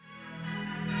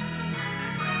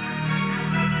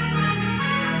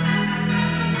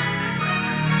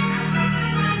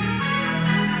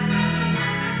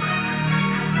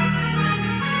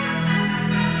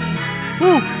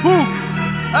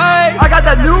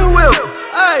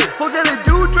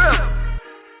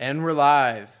And we're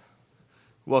live.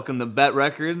 Welcome to Bet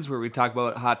Records, where we talk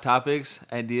about hot topics,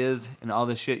 ideas, and all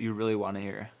the shit you really want to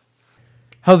hear.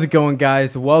 How's it going,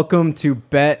 guys? Welcome to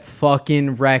Bet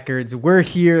fucking Records. We're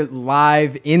here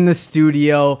live in the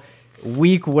studio,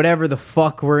 week whatever the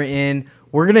fuck we're in.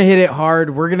 We're going to hit it hard.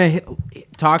 We're going to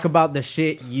talk about the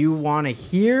shit you want to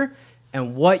hear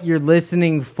and what you're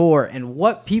listening for and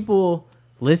what people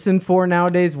listen for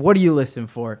nowadays. What do you listen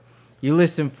for? You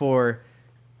listen for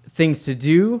things to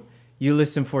do, you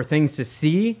listen for things to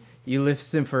see, you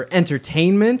listen for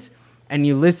entertainment, and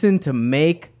you listen to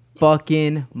make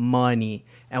fucking money.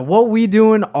 And what we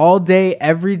doing all day,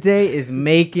 every day is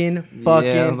making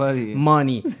fucking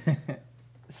money.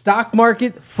 Stock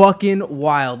market, fucking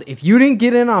wild. If you didn't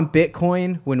get in on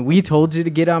Bitcoin when we told you to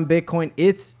get on Bitcoin,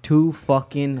 it's too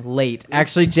fucking late.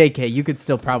 Actually, JK, you could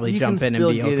still probably jump in and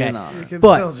be okay.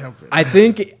 But I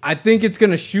think it's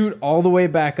gonna shoot all the way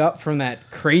back up from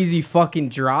that crazy fucking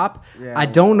drop. Yeah, I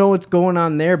don't know what's going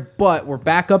on there, but we're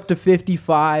back up to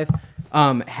 55.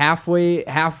 Halfway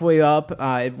up.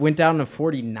 It went down to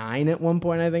 49 at one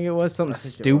point. I think it was something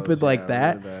stupid like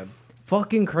that. Really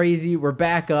fucking crazy. We're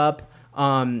back up.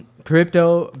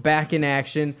 Crypto back in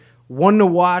action. One to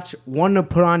watch, one to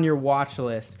put on your watch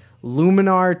list.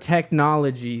 Luminar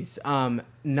Technologies.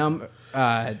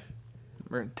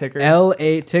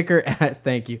 Ticker S.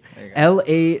 Thank you.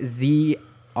 LAZR.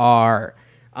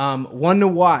 One to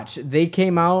watch. They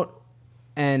came out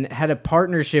and had a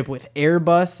partnership with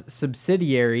Airbus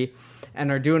subsidiary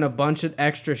and are doing a bunch of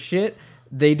extra shit.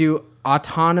 They do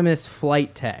autonomous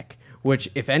flight tech, which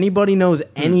if anybody knows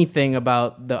anything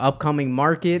about the upcoming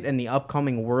market and the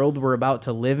upcoming world we're about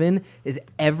to live in, is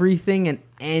everything and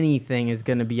anything is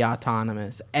going to be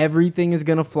autonomous. Everything is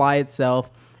going to fly itself.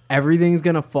 Everything's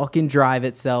going to fucking drive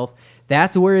itself.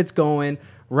 That's where it's going.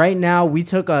 Right now, we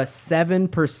took a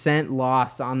 7%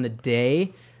 loss on the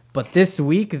day, but this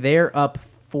week they're up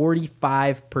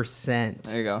 45%.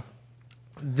 There you go.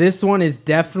 This one is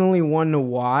definitely one to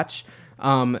watch.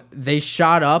 They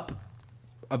shot up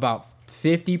about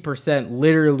 50%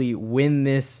 literally when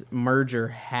this merger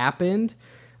happened.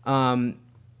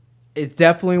 It's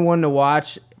definitely one to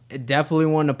watch. Definitely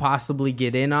one to possibly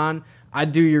get in on.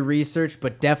 I'd do your research,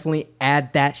 but definitely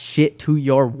add that shit to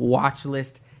your watch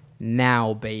list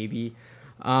now, baby.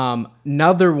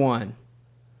 Another one.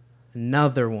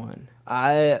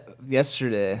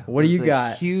 Yesterday. What do you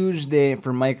got? Huge day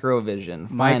for Microvision.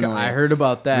 Finally. I heard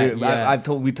about that. Yes.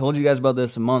 We told you guys about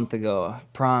this a month ago.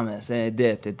 Promise. And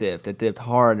it dipped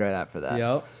hard right after that.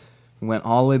 Yep. Went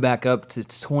all the way back up to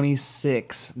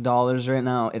 $26 right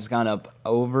now. It's gone up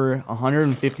over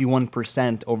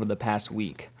 151% over the past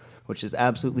week, which is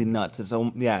absolutely nuts. It's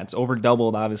over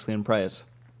doubled obviously in price.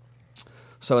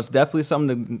 So it's definitely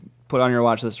something to put on your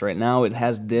watch list right now. It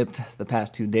has dipped the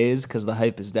past 2 days because the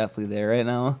hype is definitely there right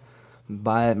now.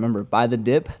 Remember, buy the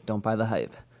dip, don't buy the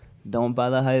hype. Don't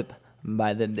buy the hype,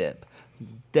 buy the dip.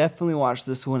 Definitely watch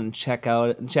this one and check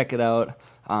it out.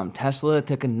 Tesla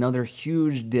took another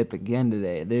huge dip again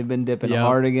today. They've been dipping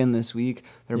hard again this week.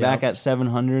 They're back at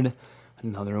 700.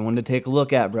 Another one to take a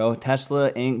look at, bro.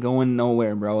 Tesla ain't going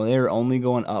nowhere, bro. They're only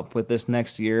going up with this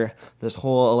next year. This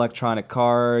whole electronic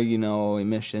car,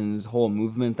 emissions, whole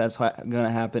movement that's going to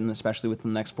happen, especially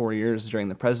within the next 4 years during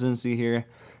the presidency here.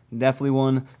 Definitely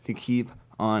one to keep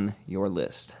on your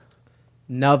list.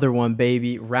 Another one,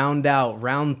 baby. Round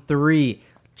 3.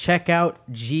 Check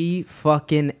out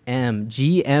GM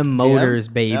Motors,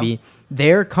 baby. Yep.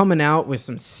 They're coming out with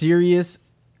some serious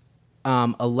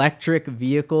electric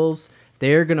vehicles.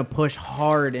 They're going to push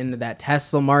hard into that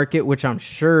Tesla market, which I'm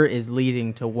sure is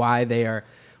leading to why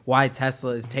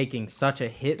Tesla is taking such a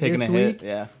hit this week.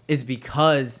 Is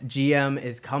because GM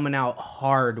is coming out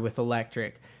hard with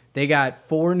electric. They got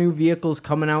 4 new vehicles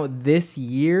coming out this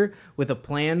year with a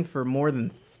plan for more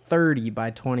than 30 by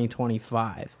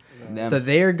 2025. So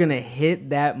they're going to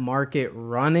hit that market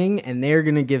running, and they're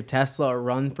going to give Tesla a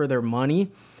run for their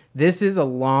money. This is a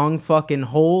long fucking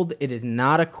hold. It is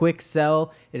not a quick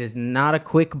sell. It is not a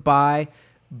quick buy.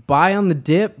 Buy on the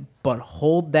dip, but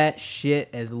hold that shit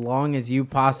as long as you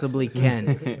possibly can.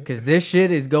 Because this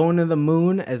shit is going to the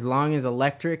moon as long as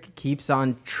electric keeps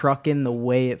on trucking the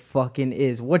way it fucking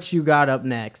is. What you got up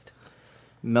next?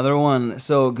 Another one.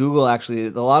 So Google actually,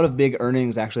 a lot of big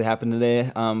earnings actually happened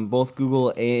today. Both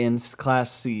Google A and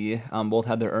Class C both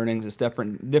had their earnings. It's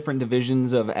different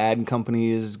divisions of ad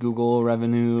companies, Google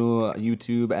revenue,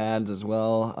 YouTube ads as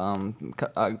well.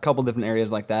 A couple different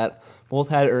areas like that. Both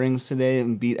had earnings today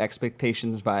and beat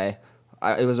expectations by,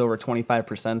 it was over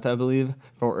 25%, I believe,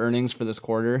 for earnings for this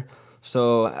quarter.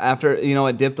 So after,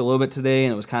 it dipped a little bit today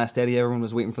and it was kind of steady. Everyone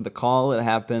was waiting for the call. It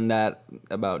happened at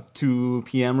about 2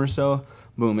 p.m. or so.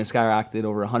 Boom, it skyrocketed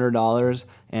over $100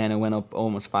 and it went up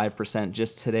almost 5%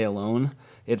 just today alone.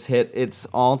 It's hit its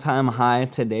all-time high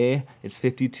today. It's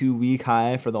 52-week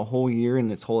high for the whole year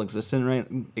in its whole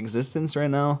existence right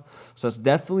now. So it's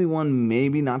definitely one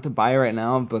maybe not to buy right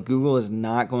now, but Google is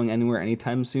not going anywhere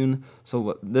anytime soon.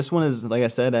 So this one is, like I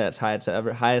said, at its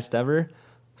highest ever.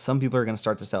 Some people are going to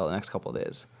start to sell it the next couple of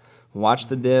days. Watch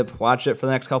the dip. Watch it for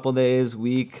the next couple of days,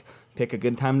 week. Pick a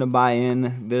good time to buy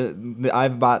in.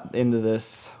 I've bought into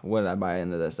this. What did I buy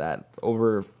into this at?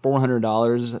 Over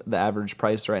 $400. The average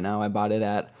price right now. I bought it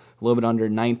at a little bit under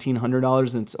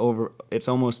 $1,900, and it's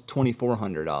almost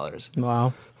 $2,400.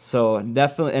 Wow. So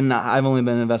definitely, and I've only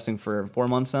been investing for 4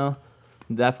 months now.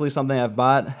 Definitely something I've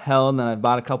bought, held, and I've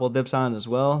bought a couple of dips on it as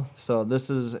well. So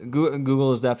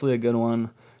Google is definitely a good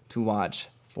one to watch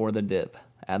for the dip.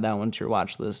 Add that one to your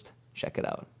watch list. Check it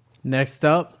out. Next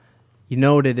up, you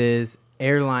know what it is.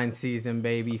 Airline season,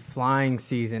 baby. Flying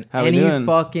season. How we Any doing?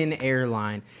 fucking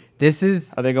airline. This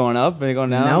is... Are they going up? Are they going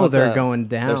down? No, What's they're up? going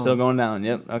down. They're still going down.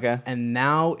 Yep. Okay. And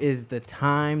now is the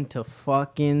time to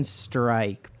fucking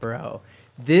strike, bro.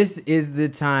 This is the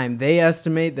time. They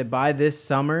estimate that by this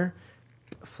summer,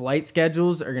 flight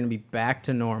schedules are going to be back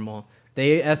to normal.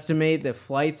 They estimate that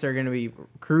flights are going to be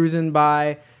cruising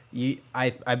by.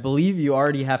 I believe you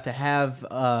already have to have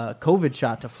a COVID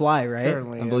shot to fly, right?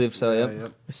 Currently, I believe so,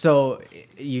 yep. So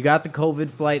you got the COVID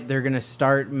flight. They're going to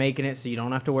start making it so you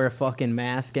don't have to wear a fucking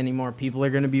mask anymore. People are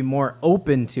going to be more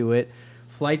open to it.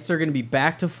 Flights are going to be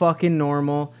back to fucking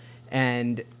normal.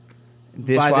 And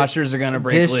Dishwashers are going to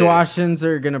break loose. Dishwashers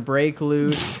are going to break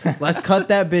loose. Let's cut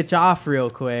that bitch off real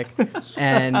quick.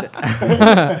 And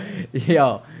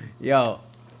yo.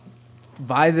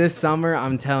 By this summer,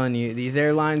 I'm telling you, these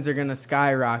airlines are going to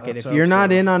skyrocket. Let's If you're hope not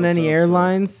so. in on Let's any hope so.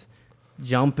 airlines,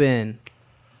 jump in.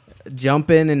 Jump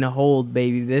in and hold,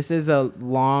 baby. This is a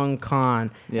long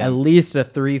con. Yeah. At least a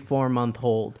 3-4 month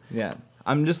hold. Yeah.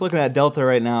 I'm just looking at Delta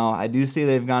right now. I do see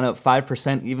they've gone up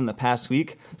 5% even the past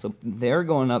week. So they're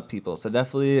going up, people. So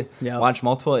definitely watch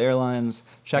multiple airlines.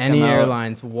 Check Any them out.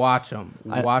 airlines, watch them.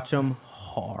 Watch them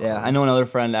hard. Yeah, I know another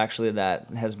friend actually that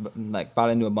has bought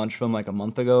into a bunch of them a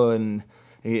month ago, and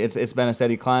it's been a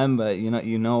steady climb, but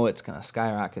you know it's gonna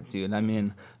skyrocket, dude. I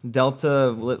mean, Delta.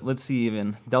 Let's see,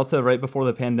 even Delta right before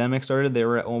the pandemic started, they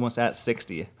were almost at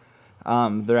 60.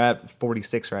 They're at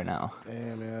 46 right now.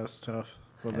 Damn, yeah, that's tough.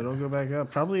 Well, they don't go back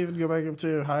up. Probably even go back up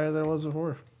to higher than it was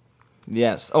before.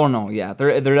 Yes. Oh no. Yeah.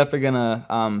 They're definitely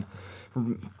gonna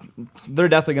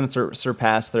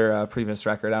surpass their previous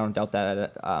record. I don't doubt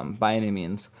that by any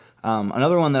means.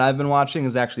 Another one that I've been watching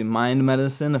is actually Mind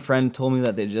Medicine. A friend told me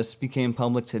that they just became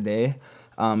public today.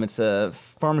 It's a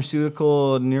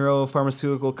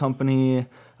neuropharmaceutical company.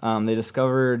 They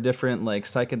discover different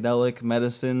psychedelic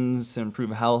medicines to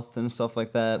improve health and stuff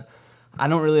like that. I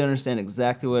don't really understand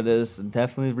exactly what it is.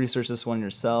 Definitely research this one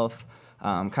yourself.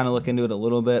 Kind of look into it a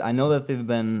little bit. I know that they've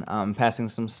been passing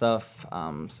some stuff,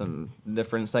 some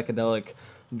different psychedelic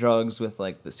drugs with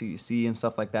the CDC and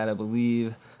stuff like that, I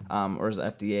believe, or is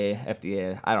it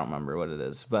FDA, I don't remember what it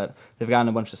is, but they've gotten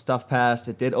a bunch of stuff passed.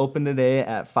 It did open today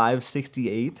at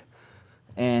 $5.68,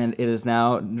 and it is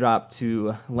now dropped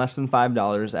to less than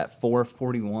 $5 at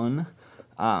 $4.41.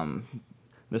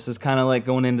 This is kind of like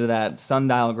going into that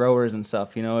sundial growers and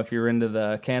stuff. If you're into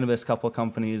the cannabis couple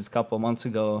companies a couple months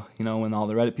ago, when all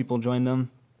the Reddit people joined them,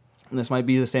 this might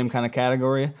be the same kind of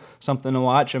category. Something to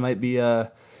watch. It might be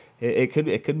it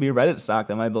could be a Reddit stock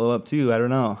that might blow up too. I don't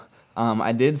know.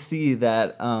 I did see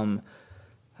that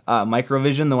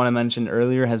Microvision, the one I mentioned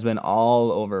earlier, has been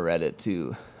all over Reddit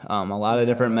too. A lot of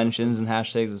different mentions and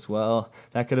hashtags as well.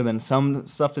 That could have been some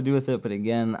stuff to do with it, but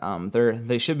again,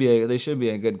 they should be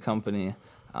a good company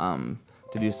to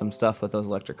do some stuff with those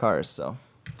electric cars. So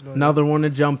Another one to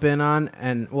jump in on,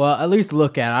 and at least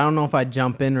look at. I don't know if I'd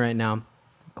jump in right now.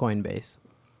 Coinbase.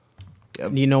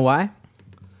 Yep. You know why?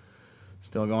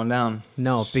 Still going down.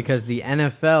 No, because the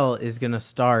NFL is going to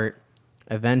start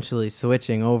eventually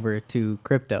switching over to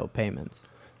crypto payments.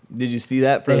 Did you see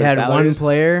that for They their had salaries? one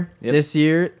player Yep. this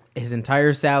year. His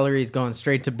entire salary is going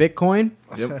straight to Bitcoin.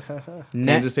 Yep.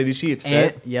 Net- Kansas City Chiefs, and,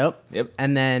 right? Yep. Yep.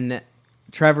 And then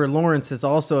Trevor Lawrence has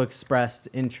also expressed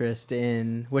interest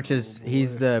in,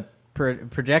 he's the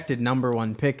projected number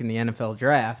 1 pick in the NFL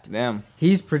draft. Damn.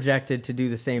 He's projected to do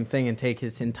the same thing and take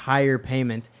his entire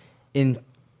payment in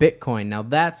Bitcoin. Now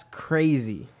that's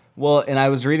crazy. Well, and I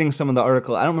was reading some of the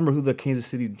article. I don't remember who the Kansas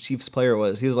City Chiefs player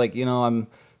was. He was like,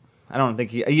 I don't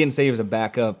think he didn't say he was a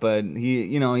backup, but I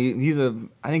think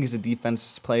he's a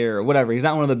defense player or whatever. He's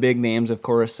not one of the big names, of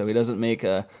course, so he doesn't make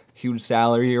a huge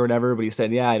salary or whatever, but he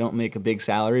said, yeah, I don't make a big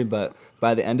salary, but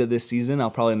by the end of this season,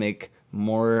 I'll probably make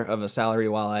more of a salary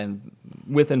while I'm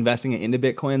with investing it into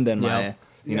Bitcoin than my,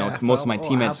 most of my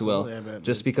teammates will, absolutely, I bet,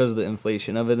 just because of the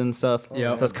inflation of it and stuff.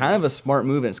 Yep. So it's kind of a smart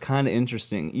move, and it's kind of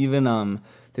interesting. Even,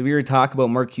 did we ever talk about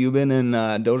Mark Cuban and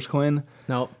Dogecoin?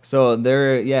 Nope. So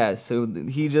so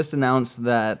he just announced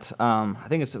that I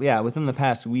think it's within the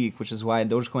past week, which is why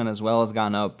Dogecoin as well has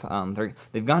gone up.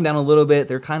 They've gone down a little bit.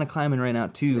 They're kind of climbing right now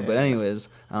too. But anyways,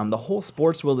 the whole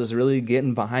sports world is really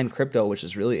getting behind crypto, which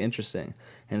is really interesting.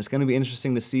 And it's going to be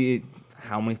interesting to see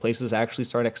how many places actually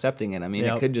start accepting it. I mean,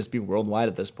 it could just be worldwide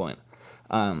at this point.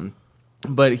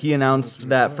 But he announced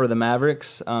that for the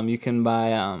Mavericks, you can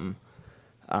buy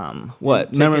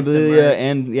memorabilia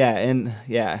and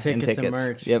tickets. And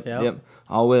merch. Yep.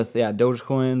 All with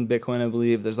Dogecoin, Bitcoin, I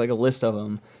believe. There's like a list of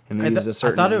them, and they use a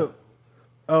certain.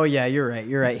 Oh yeah, you're right.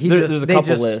 There's a they couple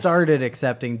just lists. Started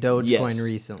accepting Dogecoin Yes.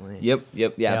 recently. Yep.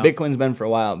 Yeah, Bitcoin's been for a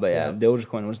while, but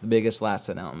Dogecoin was the biggest last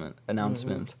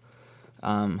announcement.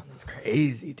 It's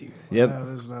crazy, dude. Yep. That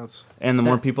is nuts. And the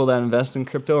more people that invest in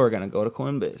crypto are gonna go to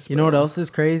Coinbase. You know what else is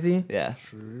crazy? Yeah.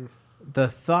 True. The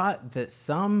thought that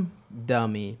some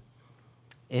dummy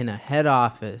in a head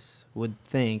office would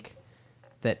think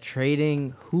that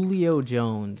trading Julio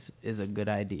Jones is a good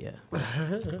idea.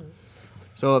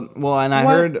 So I What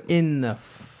heard. in the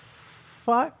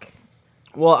fuck?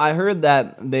 Well, I heard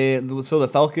that the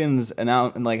Falcons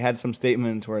announced and had some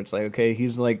statement where it's like, okay,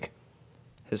 he's like,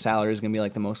 his salary is gonna be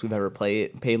like the most we've ever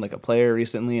paid like a player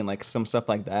recently, and like some stuff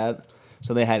like that.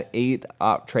 So they had 8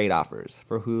 trade offers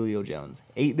for Julio Jones.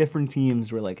 8 different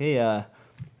teams were like, hey,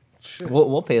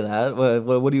 we'll pay that.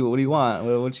 What do you want?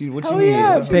 What you Hell need?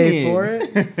 yeah, What you pay need? for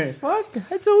it. Fuck,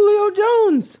 that's Julio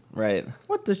Jones. Right.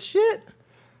 What the shit?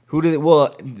 Who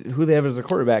do they have as a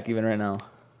quarterback even right now?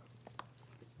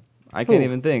 I can't Who?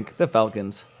 even think. The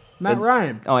Falcons. Matt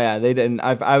Ryan. Oh yeah, they didn't.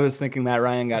 I was thinking Matt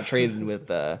Ryan got traded with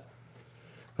the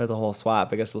whole swap.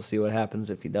 I guess we'll see what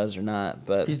happens if he does or not.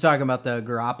 But You talking about the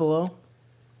Garoppolo?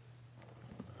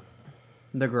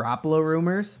 The Garoppolo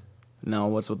rumors? no,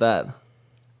 what's with that?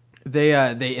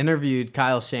 They interviewed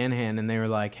Kyle Shanahan and they were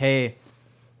like, "Hey,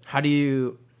 how do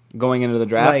you Going into the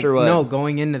draft or what? No,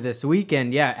 going into this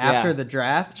weekend, after Yeah. the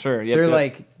draft. Sure, yep, they're yep.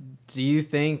 like, do you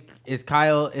think is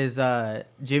Jimmy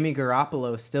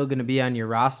Garoppolo still going to be on your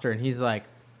roster? And he's like,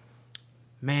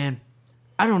 man,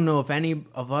 I don't know if any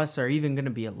of us are even going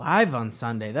to be alive on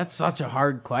Sunday. That's such a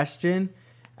hard question.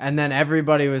 And then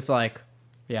everybody was like,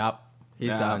 yep,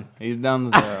 he's done. He's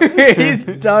done. Zero. He's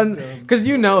done. Because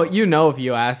you know, if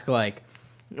you ask like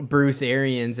Bruce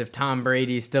Arians if Tom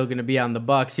Brady's still going to be on the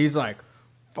Bucs, he's like,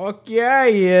 fuck yeah,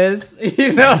 he is.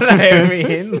 You know what I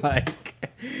mean? Like,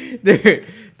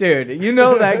 dude, you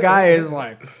know that guy is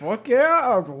like, fuck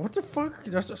yeah. What the fuck?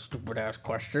 That's a stupid ass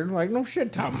question. Like, no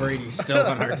shit, Tom Brady's still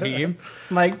on our team.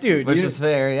 Like, dude, Which is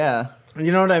fair, yeah.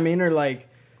 you know what I mean? Or like,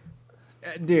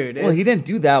 dude. Well, he didn't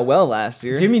do that well last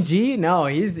year. Jimmy G, no,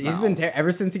 he's been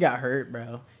ever since he got hurt,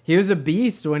 bro. He was a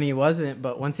beast when he wasn't,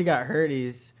 but once he got hurt,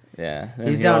 he's he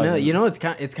downhill. wasn't. You know, it's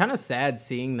kind of sad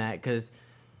seeing that because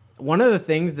one of the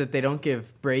things that they don't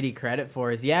give Brady credit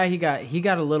for is he got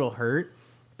a little hurt,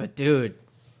 but dude,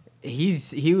 he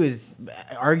was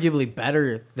arguably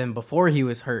better than before he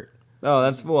was hurt. Oh,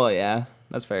 that's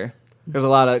fair. Because a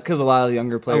lot of the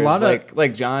younger players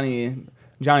like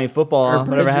Johnny Football, Or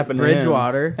whatever happened to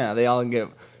Bridgewater. him. Yeah, they all get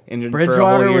injured. Bridgewater for a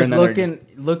whole year was and then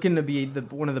they're looking to be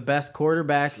one of the best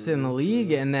quarterbacks in the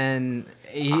league, and then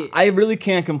I really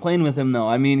can't complain with him though.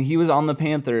 I mean, he was on the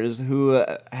Panthers, who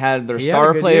had their He had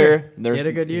star a good player. year. He had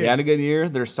a good year. He had a good year.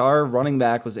 Their star running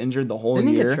back was injured the whole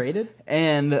Didn't he year. get traded?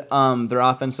 And their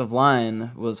offensive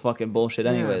line was fucking bullshit,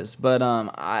 anyways. But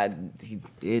he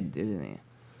did, didn't he?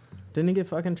 Didn't he get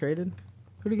fucking traded?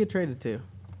 Who'd he get traded to?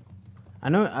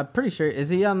 I'm pretty sure. Is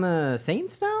he on the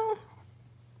Saints now?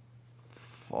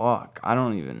 Fuck, I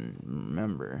don't even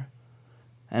remember.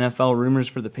 NFL rumors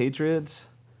for the Patriots.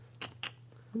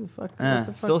 Who the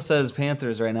fuck? Still says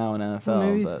Panthers right now in NFL. Well,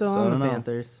 maybe he's but, still so I on don't the know.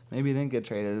 Panthers. Maybe he didn't get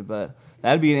traded, but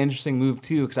that'd be an interesting move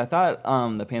too. Because I thought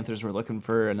the Panthers were looking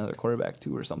for another quarterback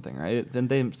too, or something, right? Didn't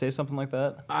they say something like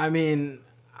that? I mean,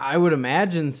 I would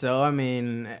imagine so. I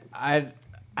mean, I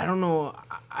don't know.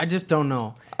 I just don't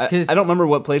know. I don't remember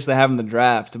what place they have in the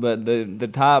draft, but the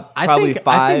top probably I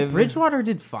five. think Bridgewater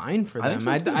did fine for them.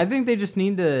 I think so, too. I think they just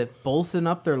need to bolster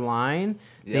up their line.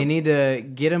 They Yep. need to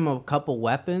get him a couple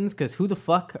weapons because who the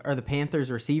fuck are the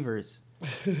Panthers receivers?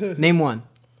 Name one.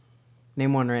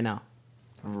 Name one right now.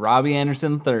 Robbie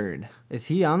Anderson third, Is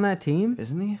he on that team?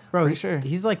 isn't he? Bro, Pretty sure.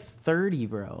 He's like 30,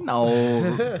 bro.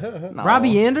 No.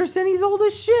 Robbie Anderson, he's old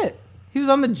as shit. He was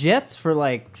on the Jets for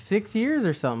like 6 years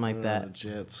or something like that.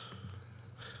 Jets.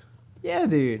 Yeah,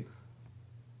 dude.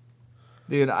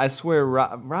 Dude, I swear,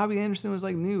 Robbie Anderson was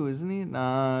like new, isn't he?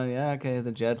 Nah, yeah, okay,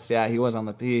 the Jets. Yeah, he was on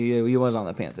the he was on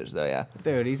the Panthers though. Yeah.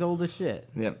 Dude, he's old as shit.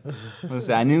 Yep.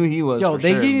 I knew he was. Yo, for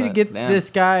they sure, need to but get damn. this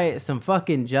guy some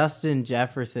fucking Justin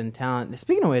Jefferson talent.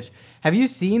 Speaking of which, have you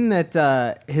seen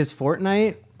that his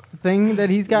Fortnite thing that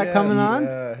he's got coming on?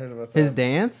 Yeah, I heard about that. His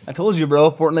dance? I told you,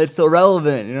 bro. Fortnite's still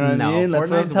relevant. You know what No, I mean? That's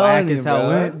what I'm Fortnite's telling whack you, as hell.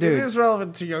 bro. It Dude. is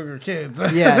relevant to younger kids. Yeah,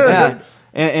 Yeah. dude.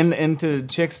 And to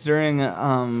chicks during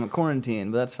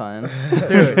quarantine, but that's fine.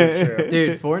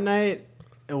 Dude, Fortnite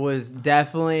was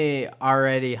definitely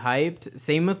already hyped.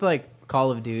 Same with like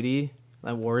Call of Duty,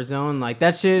 like Warzone, like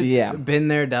that shit. Yeah. Been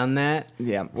there, done that.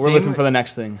 Yeah, we're Same looking with- for the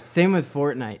next thing. Same with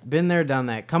Fortnite. Been there, done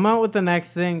that. Come out with the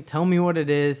next thing. Tell me what it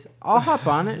is. I'll hop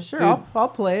on it. Sure, Dude, I'll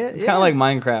play it. It's kind of like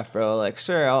Minecraft, bro. Like,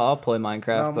 sure, I'll play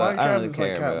Minecraft, No, but I Minecraft don't really is care,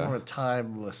 like kind of bro. more a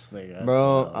timeless thing. I'd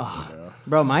Bro, say, ugh. you know.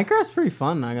 Bro, Minecraft's pretty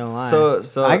fun. Not gonna lie.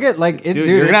 So I get like it, dude, dude.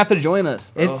 you're gonna it's- have to join us,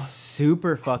 bro. It's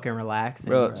super fucking relaxing,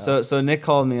 bro. bro. So Nick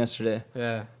called me yesterday.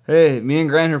 Yeah. Hey, me and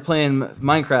Grant are playing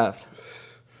Minecraft.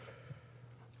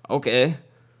 Okay.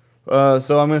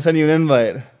 So I'm gonna send you an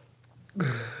invite.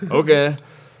 Okay.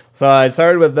 So I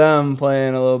started with them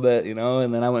playing a little bit, you know,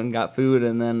 and then I went and got food,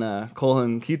 and then Cole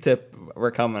and Q-Tip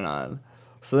were coming on.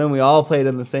 So then we all played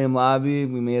in the same lobby.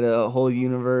 We made a whole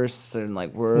universe and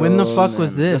like world. When the fuck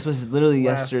was and this? This was literally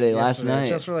yesterday, last night.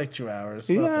 Just for like 2 hours.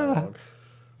 Not that Yeah. long.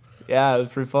 Yeah, it was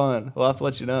pretty fun. We'll have to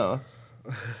let you know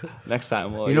next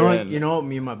time. You know what? You know what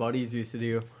me and my buddies used to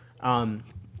do.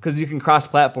 Because you can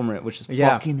cross-platform it, which is Yeah.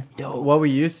 fucking dope. What we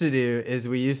used to do is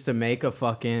we used to make a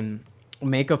fucking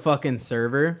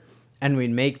server, and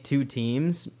we'd make 2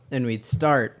 teams, and we'd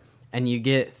start, and you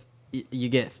get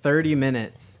 30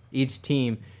 minutes. Each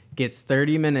team gets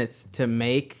 30 minutes to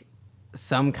make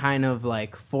some kind of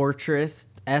like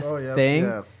fortress-esque thing,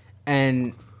 yeah.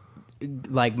 and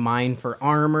like mine for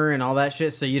armor and all that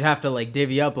shit. So you'd have to like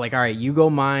divvy up, like, all right, you go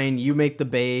mine, you make the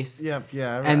base. Yep,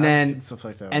 yeah. And I've then seen stuff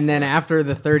like that. and then before. after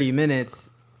the 30 minutes,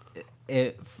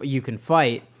 you can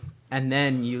fight, and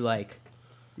then you like,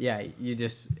 yeah, you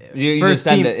just You first just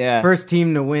send team, it, yeah. First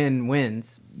team to win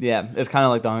wins. Yeah, it's kind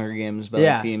of like the Hunger Games, but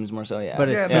Yeah. like teams more so. Yeah, But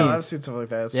yeah, it's no, teams. I've seen stuff like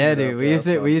that. It's Yeah, super dude, dope. we Yeah, used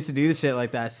it's to fun. we used to do the shit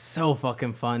like that. It's so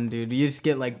fucking fun, dude. You just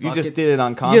get like you buckets. just did it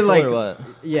on You get, console like, or what?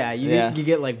 Yeah, Yeah. you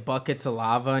get like buckets of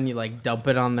lava and you like dump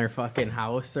it on their fucking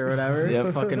house or whatever. Yep.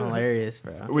 It's fucking hilarious,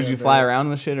 bro. Would you fly around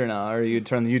with shit or no? Or you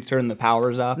turn the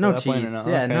powers off? No at that point cheats. or no?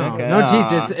 Yeah, Okay, no, okay. no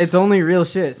Ah. cheats. It's only real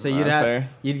shit. So you'd That's have fair.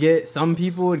 you'd get some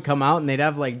people would come out and they'd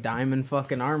have like diamond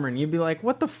fucking armor, and you'd be like,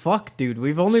 "What the fuck, dude?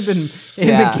 We've only been in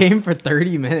Yeah. the game for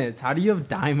 30 minutes. How do you have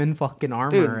diamond fucking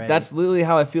armor?" Dude, already? that's literally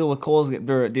how I feel with Cole's.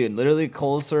 Dude, literally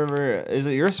Cole's server. Is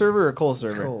it your server or Cole's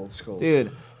It's server? cold. It's cold.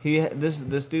 Dude,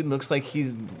 this dude looks like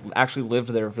he's actually lived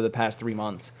there for the past 3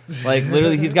 months. Like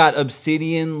literally, he's got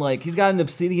obsidian. Like he's got an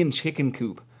obsidian chicken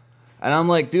coop, and I'm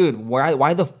like, dude,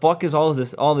 why the fuck is all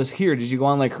this here? Did you go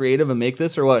on like creative and make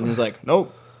this or what? And he's like,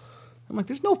 nope. I'm like,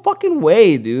 there's no fucking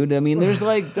way, dude. I mean, there's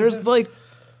like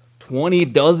 20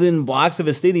 dozen blocks of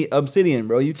obsidian,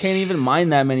 bro. You can't even mine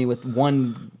that many with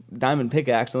one diamond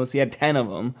pickaxe unless you had 10 of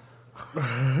them.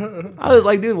 I was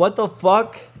like, dude, what the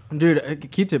fuck? Dude,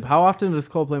 Q-Tip, how often does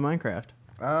Cole play Minecraft?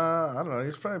 I don't know.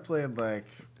 He's probably played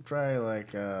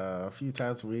a few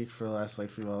times a week for the last like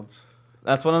few months.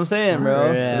 That's what I'm saying,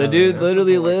 bro. Yeah. The dude Yeah,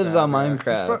 literally something like lives that, on yeah.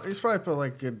 Minecraft. He's probably put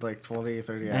like good like 20,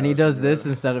 30 hours. And he does into this it.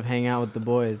 instead of hang out with the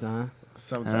boys, huh?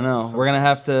 Sometimes, I don't know. We're gonna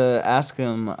have to ask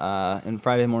him in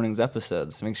Friday morning's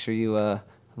episodes. Make sure you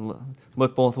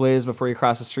look both ways before you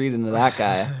cross the street into that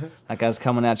guy. That guy's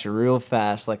coming at you real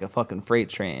fast, like a fucking freight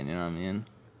train. You know what I mean?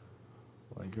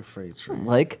 Like a freight train.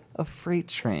 Like a freight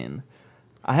train.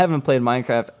 I haven't played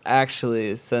Minecraft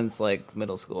actually since like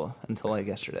middle school until like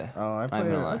yesterday. Oh, I I'm played not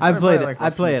it. gonna lie. I play it. like, a I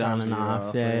few play it on times and a year, off.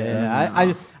 I'll say,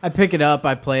 Yeah. I pick it up.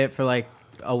 I play it for like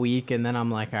a week, and then I'm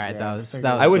like, all right, Yeah, that I was was thinking-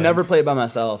 that was I would good. never play it by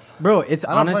myself. Bro, it's I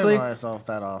don't honestly, play by myself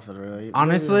that often, really. Maybe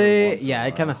honestly, once in a yeah, it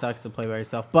kind while. of sucks to play by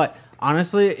yourself, but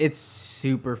honestly, it's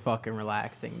super fucking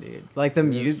relaxing, dude. Like the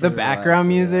is the pretty background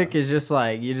relaxing, music yeah. is just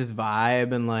like you just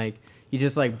vibe and like you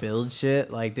just like build shit.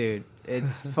 Like, dude,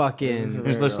 it's fucking. very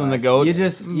Just listening to relaxing. goats. You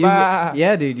just Bah.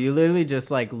 yeah, dude. You literally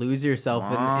just like lose yourself in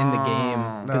the game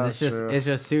No, because that's true. it's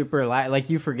just super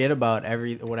like you forget about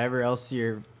whatever else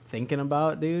you're thinking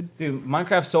about, dude. Dude,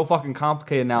 Minecraft's so fucking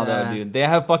complicated now, Yeah. though, dude. They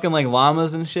have fucking like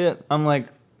llamas and shit. I'm like,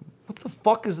 what the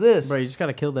fuck is this? Bro, you just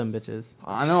gotta kill them bitches.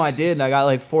 I know I did. I got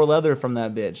like 4 leather from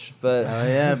that bitch. But Oh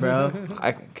yeah, bro.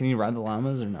 can you ride the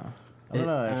llamas or no? I don't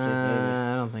know, actually. Maybe.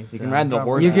 I don't think so. You can ride the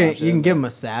Probably horses. You and can shit. give them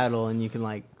a saddle and you can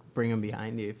like bring them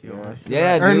behind you if you want.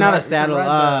 Yeah, or dude. not a You can saddle,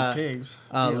 ride the pigs.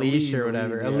 Yeah, leash or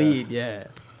whatever, a lead, yeah.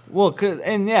 Well,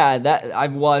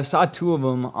 I saw two of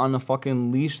them on a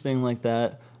fucking leash thing like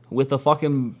that with a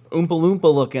fucking Oompa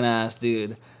Loompa looking ass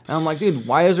dude. And I'm like, dude,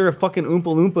 why is there a fucking Oompa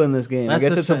Loompa in this game? That's I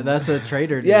guess that's a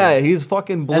trader. Dude. Yeah, he's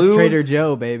fucking blue. That's Trader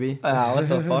Joe, baby. Ah, what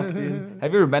the fuck, dude?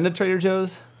 Have you ever been to Trader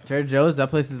Joe's? Trader Joe's, that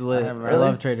place is lit. I haven't really.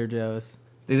 love Trader Joe's.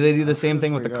 Did they do the same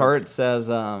thing with the pretty good. carts as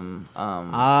the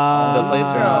place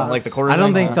or Yeah, like the that's- quarter? I don't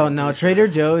thing? think so. No, Trader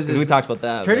Joe's Because we is talked about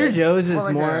that. Trader but- Joe's It's is more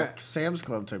like more. a Sam's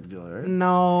Club type of deal, right?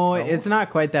 No, it's not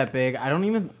quite that big. I don't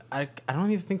even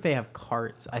think they have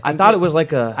carts. I think thought it was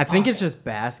like a. I think it's just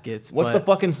baskets. What's the but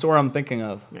fucking store I'm thinking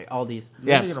of? Aldi's?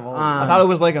 Yes, thinking of all I thought it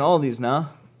was like an Aldi's. No.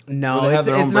 No, Where they have it's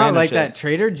their own not brand of like shit. that.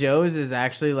 Trader Joe's is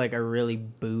actually like a really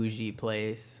bougie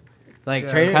place. Like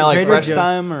Yeah, Trader Kind of like Trader Fresh Joe's.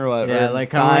 Time or what? Yeah, or like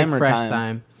kind of Thyme like or Fresh Time?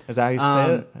 Time. Is that how you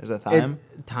say it? Is it Thyme?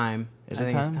 Time. Is I it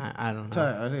think it's Time? time. I don't know.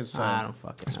 Time. I think it's time. I don't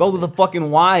fucking know. Spelled with a fucking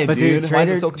Y, But dude. dude, Why is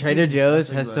it so Trader confusing? Joe's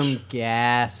That's has English. some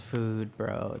gas food,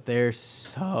 bro. They're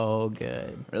so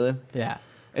good. Really? Yeah.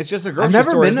 It's just a I've grocery never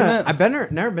store, been isn't to. it?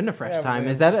 I've never been to Fresh Yeah, but Time.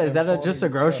 they Is that have just a quality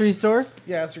stuff. grocery store?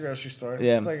 Yeah, it's a grocery store.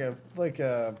 Yeah. It's like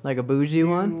a Like a bougie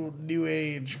one? new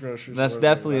age grocery That's store.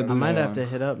 definitely a I bougie might have one. to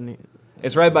hit up.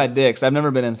 It's right by Dick's. I've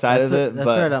never been inside That's of it, that's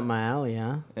but right up my alley,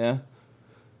 huh? yeah.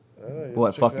 Oh, yeah,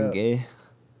 What, check it fucking out. gay?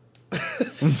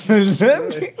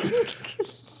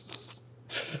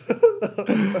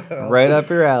 Right up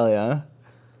your alley, huh?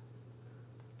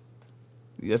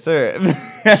 Yes, sir.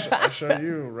 I'll show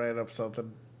you right up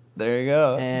something. There you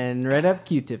go. And right up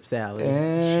Q-Tip's alley.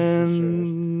 And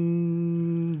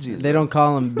Jesus. They don't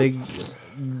call him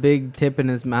big tip in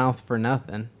his mouth for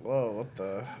nothing. Whoa, what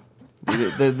the?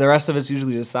 The rest of it's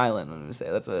usually just silent when we say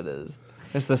that's what it is.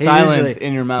 It's the He silence usually-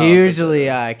 in your mouth. He usually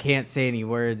can't say any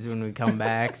words when we come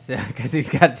back because he's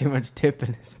got too much tip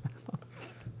in his mouth.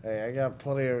 Hey, I got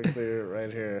plenty of clear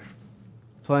right here.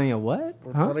 Plenty of what?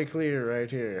 We're Huh? plenty clear right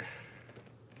here.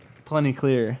 Plenty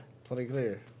clear. Plenty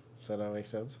clear. Does that not make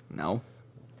sense? No.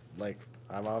 Like,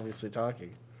 I'm obviously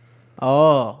talking.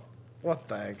 Oh. What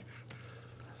the heck?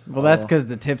 Well, that's because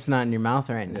the tip's not in your mouth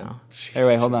right now. Hey,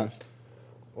 wait, hold on.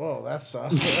 Whoa, that's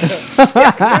awesome.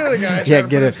 Clearly the guy Yeah, tried to get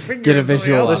put a- his finger get a in somebody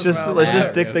visual. else's Let's just mouth. let's just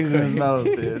Yeah. stick things in his mouth,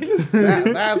 dude.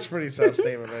 That's pretty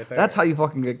self-statement right there. That's how you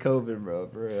fucking get COVID, bro.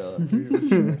 For real. Jesus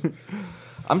Christ.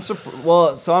 I'm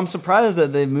surprised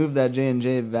that they moved that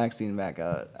J&J vaccine back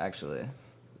out. Actually,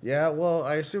 Yeah, well,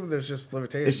 I assume there's just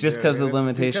limitations. It's just there. 'cause I mean, of the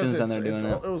limitations because and they're doing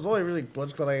it. It was only really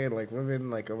blood clotting like women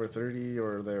like over 30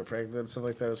 or they're pregnant, stuff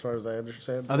like that, as far as I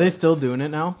understand. Are they still doing it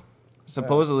now?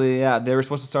 supposedly, yeah, they were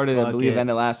supposed to start it. I Fuck believe it.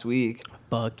 ended last week.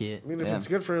 Fuck it. I mean, if Yeah. it's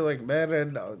good for like men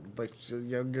and like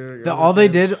younger. All they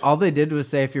did was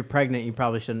say if you're pregnant, you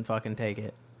probably shouldn't fucking take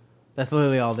it. That's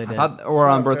literally all they did. Or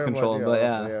on birth control, but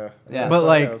yeah. yeah. Yeah. But So,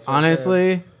 like that's what I'm saying.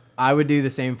 honestly, I would do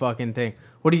the same fucking thing.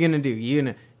 What are you gonna do? You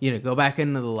gonna go back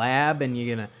into the lab and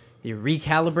you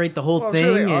recalibrate the whole Well, I'm thing?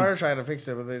 sure they and- are trying to fix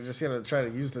it, but they're just gonna try to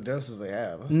use the doses they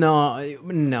have. No,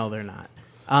 they're not.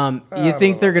 You don't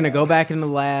think know they're about gonna that. go back in the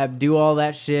lab, do all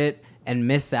that shit, and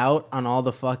miss out on all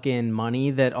the fucking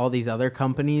money that all these other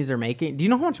companies are making? Do you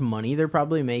know how much money they're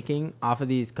probably making off of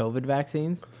these COVID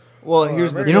vaccines? Well,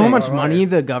 here's the very You know how thing. much Right. money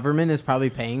the government is probably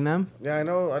paying them? Yeah, I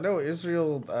know.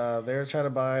 Israel, they're trying to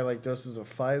buy like doses of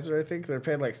Pfizer. I think they're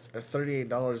paying like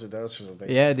 $38 a dose or something.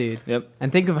 Yeah, dude. Yep.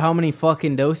 And think of how many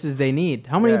fucking doses they need.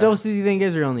 How many Yeah. doses do you think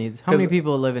Israel needs? How many 'Cause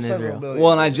people live in Several Israel? million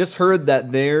Well, and I doses. just heard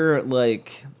that they're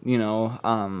like, what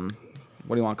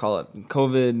do you want to call it?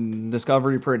 COVID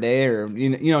discovery per day, or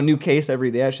new case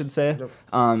every day, I should say,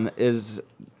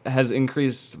 has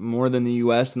increased more than the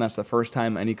U.S. and that's the first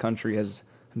time any country has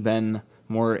been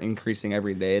more increasing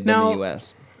every day than Now- the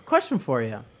U.S. Question for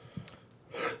you.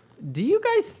 Do you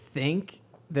guys think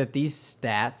that these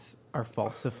stats are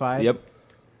falsified? Yep.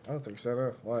 I don't think so.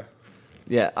 No. Why?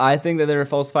 Yeah, I think that they were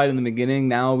falsified in the beginning.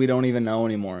 Now we don't even know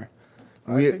anymore.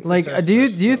 I think the Like, tests do you are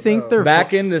do you still- think no. they're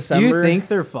Back in Do December- you think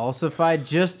they're falsified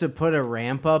just to put a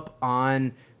ramp up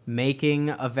on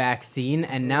making a vaccine,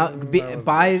 and now I would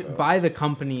say so. by the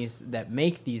companies that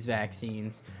make these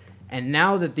vaccines, and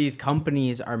now that these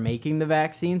companies are making the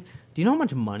vaccines, do you know how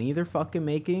much money they're fucking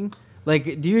making?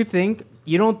 Like, you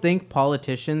don't think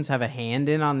politicians have a hand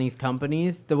in on these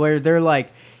companies where they're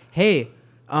like, hey,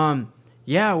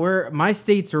 yeah, my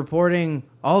state's reporting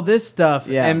all this stuff,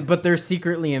 Yeah. but they're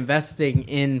secretly investing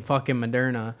in fucking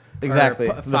Moderna. Exactly.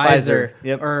 Or The Pfizer, Pfizer.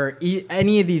 Yep. or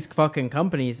any of these fucking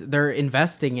companies. They're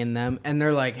investing in them, and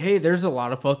they're like, hey, there's a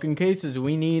lot of fucking cases.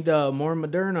 We need more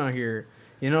Moderna here.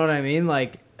 You know what I mean?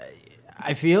 Like,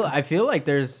 I feel like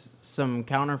there's some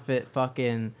counterfeit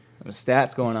fucking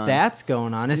Stats going on. Stats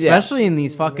going on, especially in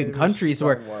these fucking Maybe countries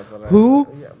where somewhat,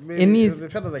 but maybe in these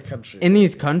depending on the country. in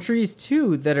these countries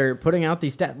too that are putting out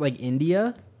these stats, like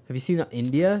India. Have you seen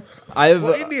India?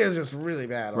 Well, India is just really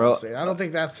bad. Bro. Honestly, I don't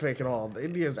think that's fake at all.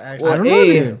 India is actually. I Well,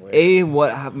 don't know,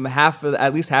 what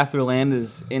at least half their land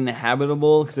is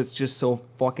inhabitable because it's just so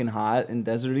fucking hot and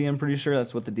deserty. I'm pretty sure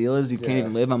that's what the deal is. You can't Yeah.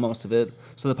 even live on most of it.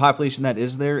 So the population that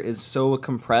is there is so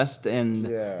compressed and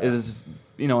Yeah. is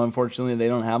unfortunately they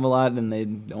don't have a lot and they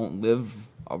don't live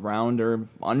around or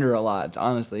under a lot.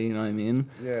 Honestly, you know what I mean?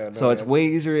 Yeah, no, So it's yeah. way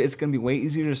easier. It's gonna be way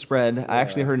easier to spread. I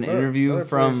actually heard an Another- interview another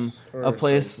from place- or a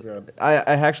place. some- I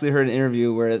actually heard an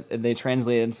interview where they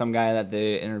translated some guy that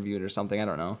they interviewed or something. I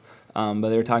don't know. But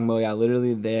they were talking about,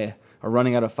 literally they are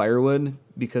running out of firewood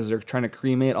because they're trying to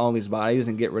cremate all these bodies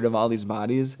and get rid of all these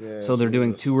bodies. Yeah, So they're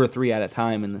doing Jesus. 2 or 3 at a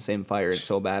time in the same fire. It's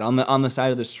so bad on the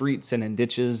side of the streets and in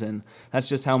ditches, and that's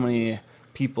just how many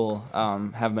people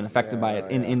have been affected by it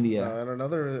in India. And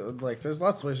another, there's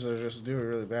lots of places that are just doing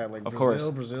really bad. Like Of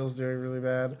Brazil, course. Brazil's doing really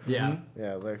bad. Yeah.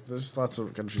 Yeah, there's lots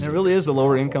of countries. It that really are is the just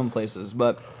lower awful. income places,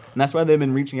 and that's why they've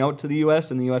been reaching out to the U.S.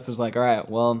 and the U.S. is like, all right,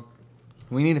 well,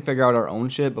 we need to figure out our own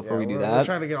shit before we do We're that.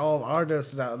 trying to get all of our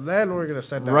doses out, and then we're gonna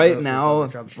send out Right doses to now,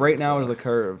 other countries, right now so. is the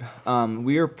curve.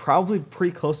 We are probably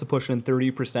pretty close to pushing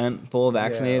 30% full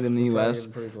vaccinated in the we're probably U.S.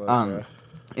 getting pretty close, yeah.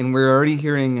 And we're already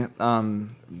hearing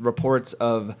reports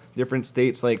of different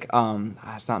states like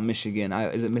it's not Michigan,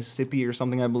 is it Mississippi or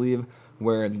something, I believe,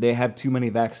 where they have too many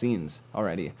vaccines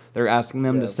already. They're asking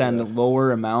them to send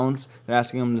lower amounts. They're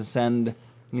asking them to send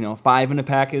 5 in a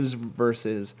package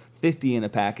versus 50 in a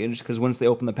package because once they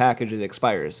open the package, it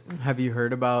expires. Have you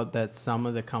heard about that? Some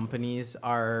of the companies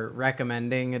are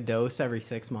recommending a dose every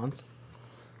 6 months.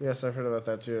 Yes, I've heard about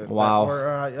that too. Wow.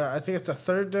 I think it's a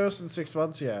 3rd dose in 6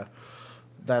 months. Yeah,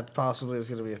 that possibly is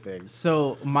going to be a thing.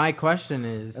 So my question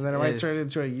is, And then it might turn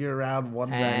into a year-round one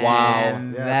vaccine. Wow.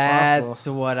 and Yeah, it's that's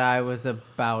what I was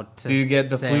about to. Do you get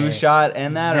the say. flu shot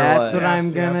and that, That's or what what? I'm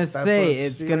Yes, gonna that's what say. it's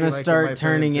It's seeming gonna like it start might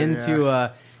turn turning into,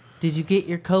 into did you get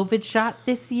your COVID shot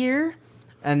this year?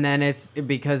 And then it's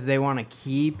because they want to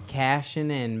keep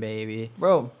cashing in, baby.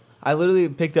 Bro, I literally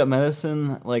picked up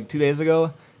medicine like 2 days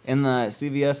ago, and the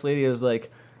CVS lady was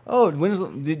like, "Oh, do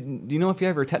you know if you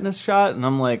have your tetanus shot?" And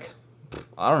I'm like,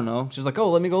 "I don't know." She's like, "Oh,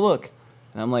 let me go look."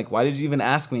 And I'm like, "Why did you even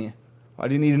ask me? Why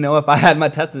do you need to know if I had my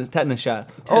tetanus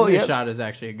shot?" Tetanus shot is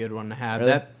actually a good one to have.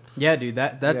 Really? Yeah, dude.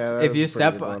 That's that if is you a pretty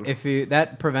step good one.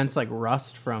 that prevents like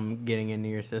rust from getting into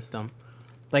your system.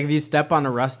 Like if you step on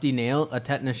a rusty nail, a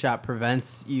tetanus shot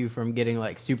prevents you from getting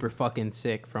like super fucking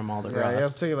sick from all the Yeah, you have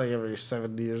rust. to take it like every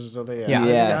 7 years or something. Yeah. I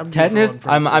think Yeah. I'm due for Tetanus- one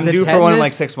pretty I'm The due for one in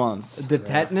like tetanus- 6 months. The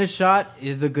tetanus shot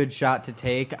is a good shot to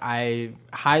take. I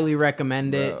highly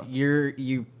recommend it. Bro.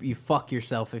 You fuck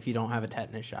yourself if you don't have a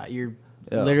tetanus shot. You're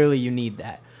Yeah. literally you need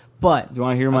that. But Do you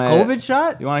want to hear a my COVID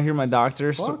shot? You want to hear my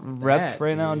doctor's Fuck rep that,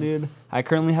 right now, dude? I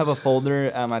currently have a folder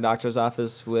at my doctor's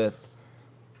office with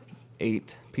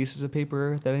 8 pieces of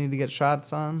paper that I need to get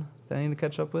shots on, that I need to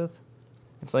catch up with.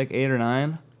 It's like 8 or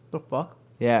 9. The fuck?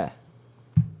 Yeah,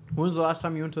 When was the last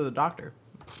time you went to the doctor?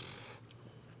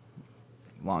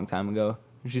 long time ago.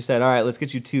 And she said, "All right, let's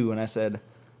get you 2." And I said,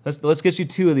 "Let's get you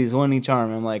 2 of these, one in each arm."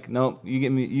 And I'm like, "Nope,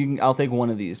 I'll take one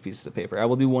of these pieces of paper. I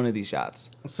will do one of these shots."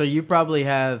 So you probably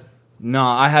have No,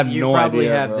 I have you no probably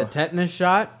idea. have bro. the tetanus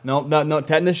shot. No,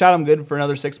 tetanus shot. I'm good for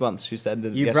another 6 months. She said. You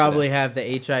yesterday. probably have the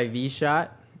HIV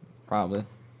shot. probably.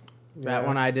 That Yeah.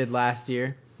 one I did last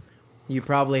year. You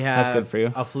probably have That's good for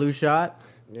you. a flu shot,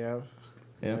 Yeah.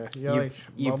 Yeah.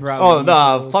 You mumps, probably- Oh,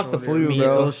 nah, measles, fuck the or flu, whatever.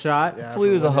 bro. measles shot. Yeah,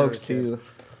 Flu is a from when you hoax were a kid. too.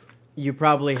 You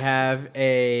probably have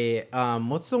a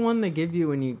what's the one they give you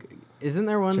when you? Isn't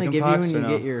there one they give you Chickenpox when or you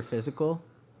no? get your physical?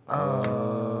 I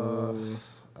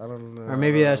don't know. Or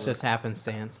maybe that's just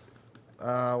happenstance.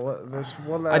 There's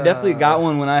one. I definitely got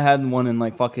one when I had one in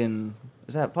like fucking.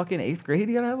 Is that fucking 8th grade?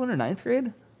 You gotta have one or 9th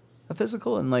grade? A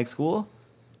physical in like school?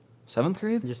 7th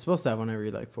grade? You're supposed to have one every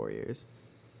like 4 years.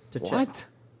 To check. What?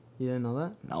 You didn't know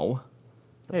that? No.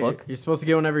 The Hey, fuck? you're supposed to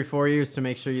get one every 4 years to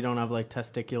make sure you don't have like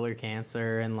testicular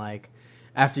cancer and like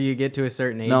after you get to a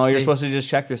certain age. No, you're they- supposed to just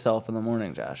check yourself in the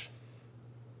morning, Josh.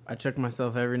 I check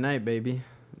myself every night, baby.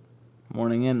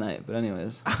 Morning and night. But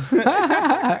anyways.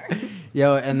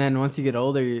 Yo, and then once you get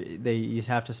older, you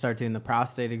have to start doing the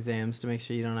prostate exams to make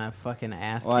sure you don't have fucking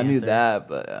ass Well, I cancer. knew that,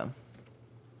 but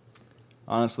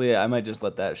honestly, I might just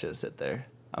let that shit sit there.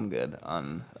 I'm good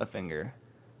on a finger.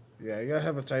 Yeah, you got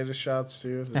hepatitis shots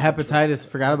too. The hepatitis,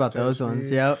 forgot about those hepatitis ones.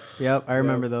 B. Yep, I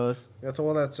remember those. You got the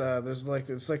one that's there's like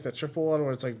it's like the triple one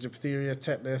where it's like diphtheria,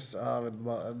 tetanus,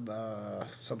 and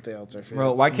something else. I forget.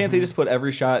 Bro, why can't they just put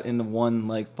every shot into one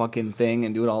like fucking thing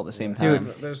and do it all at the same time?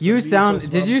 Dude, There's the you measles, sound.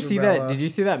 Did you mumps, see that? rubella. Did you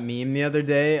see that meme the other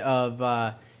day of?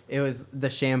 It was the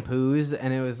shampoos,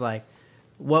 and it was like,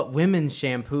 what women's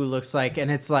shampoo looks like, and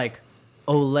it's like,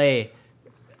 Olay,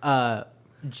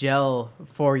 gel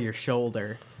for your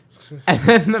shoulder.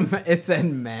 And then it said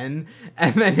men,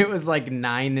 and then it was like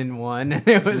 9-in-1, and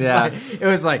it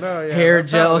was like No, yeah, hair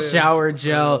that's how gel, it is. shower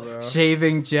gel, Bro.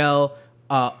 shaving gel,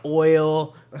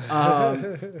 oil,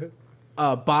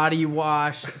 body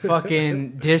wash,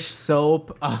 fucking dish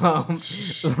soap,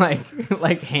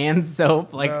 like hand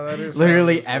soap, like No, that is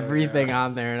literally how it is, though, everything yeah.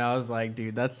 on there. And I was like,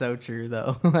 dude, that's so true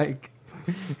though. Like,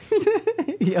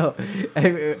 yo,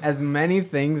 as many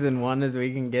things in one as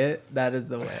we can get, that is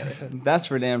the way. That's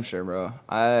for damn sure, bro.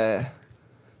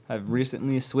 I've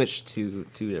recently switched to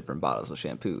 2 different bottles of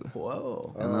shampoo.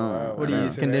 Whoa. I know. What do you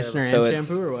use, Fancy conditioner man. and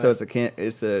shampoo or what? So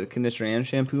it's a conditioner and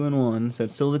shampoo in one. So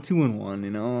it's still the 2-in-1, you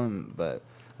know. But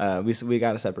we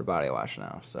got a separate body wash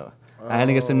now. So I had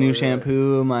to get some new yeah.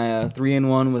 shampoo. My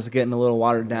 3-in-1 was getting a little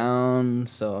watered down.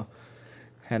 So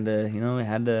had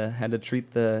to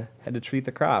treat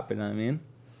the crop. You know what I mean?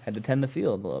 Had to tend the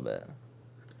field a little bit.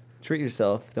 Treat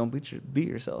yourself. Don't beat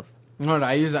yourself. You know what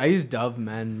I use? I use Dove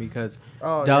Men because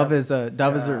Oh, Dove yeah. is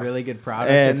a really good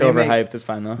product. Yeah, and it's they overhyped. make- It's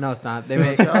fine though. no, it's not. They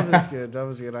make Dove is good. Dove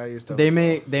is good. I use Dove. they as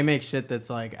well. make shit that's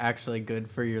like actually good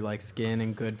for your like skin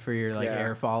and good for your like Yeah.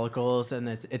 hair follicles, and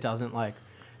it doesn't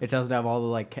have all the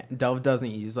like Dove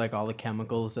doesn't use like all the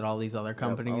chemicals that all these other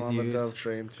companies I'm on the use. Dove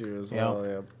train too as Yep. well.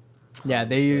 Yeah. Yeah,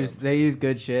 they 100%. use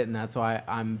good shit, and that's why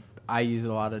I use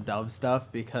a lot of Dove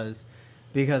stuff because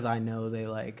I know they are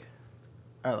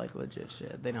like legit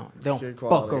shit. They don't good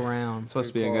fuck quality. around. It's supposed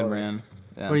to be a good quality. brand.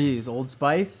 Yeah. What do you use? Old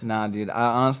Spice? Nah, dude. I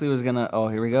honestly was gonna. Oh,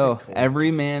 here we go.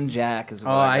 Everyman Jack is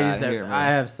what Oh, I I got use here,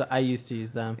 bro. I used to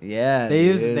use them. Yeah, They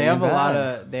dude, have a ain't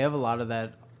lot bad. of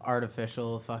that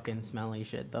artificial fucking smelly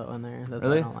shit though in there. That's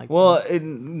Really? why I don't like. Well,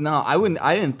 them. no, I wouldn't.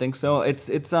 I didn't think so. It tastes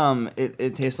like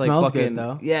Smells fucking. good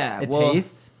though. Yeah. It well,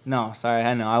 tastes. No, sorry.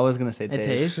 I know. I was gonna say It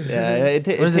taste. tastes? Yeah. It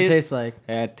What does it taste like?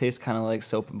 Yeah, it tastes kind of like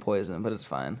soap and poison, but it's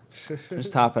fine.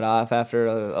 Just top it off after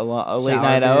a late Shower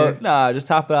night beer? out. Nah, just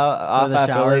top it off With a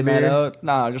after a shower late night beer? out.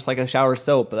 Nah, just like a shower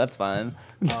soap, but that's fine.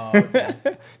 Oh, okay.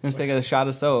 Just take a shot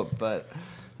of soap, but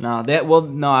no,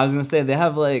 I was gonna say they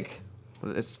have like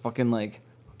it's fucking like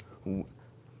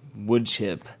wood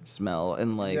chip smell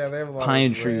and like Yeah, they have a lot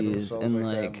pine of random trees smells and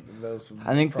that, like those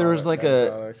I think there was like bad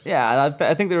a products.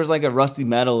 I think there was like a rusty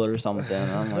metal or something.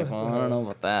 I'm like, well, I don't know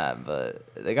about that, but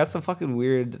they got some fucking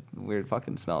weird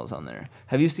fucking smells on there.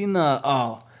 Have you seen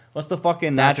what's the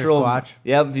fucking Dr. natural? Squatch?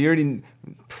 Yep, you already.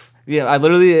 Yeah, I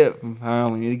literally.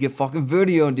 We need to get fucking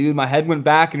video, dude. My head went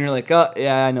back, and you're like, oh,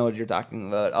 yeah, I know what you're talking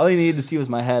about. All you needed to see was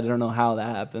my head. I don't know how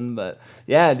that happened, but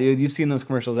yeah, dude, you've seen those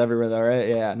commercials everywhere, though, right?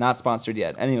 Yeah, not sponsored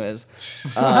yet. Anyways,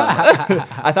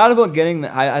 I thought about getting.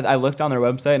 I looked on their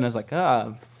website, and I was like,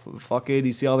 fuck it.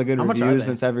 You see all the good How much are reviews, they?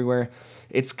 and it's everywhere.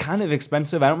 It's kind of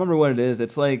expensive. I don't remember what it is.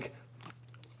 It's like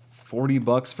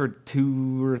 $40 for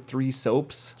 2 or 3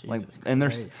 soaps. Jesus And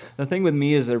there's Christ. the thing with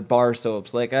me is they're bar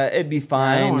soaps. Like it'd be I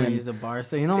fine. don't want to and- use a bar,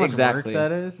 so you know how much exactly work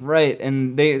that is. right,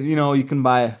 and they you can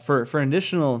buy for an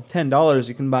additional $10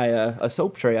 you can buy a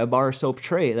soap tray, a bar soap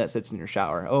tray that sits in your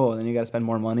shower. Oh, and then you got to spend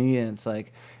more money, and it's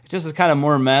like it just is kind of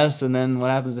more mess. And then what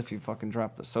happens if you fucking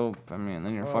drop the soap? I mean,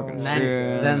 then you're fucking And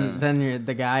screwed. Then you're,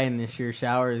 the guy in your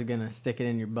shower is gonna stick it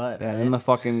in your butt. Yeah, right? then the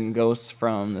fucking ghost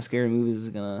from the scary movies is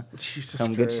gonna Jesus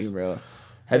come get Christ. you, bro.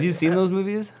 Have you seen those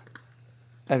movies?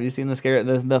 Have you seen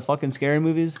the fucking scary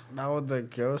movies? Not with the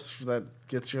ghost that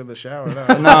gets you in the shower. No.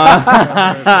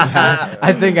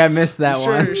 I think I missed that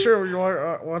one. Sure, you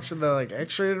watching the like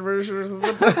X-rated version or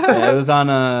something? Yeah, it was on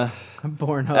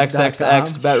Pornhub.com.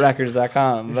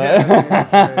 xxxbetrecords.com. But Yeah,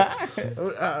 that's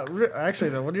right. Actually,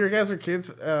 though, when you guys were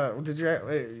kids, did you?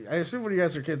 I assume when you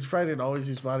guys were kids, you probably didn't always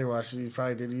use body wash. You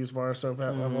probably did use bar soap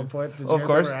at one point. Did you Of guys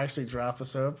course. ever actually drop the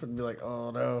soap and be like,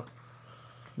 "Oh no"?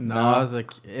 No, No. I was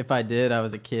if I did, I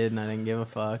was a kid and I didn't give a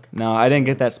fuck. no, I didn't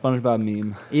get that SpongeBob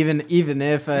meme. Even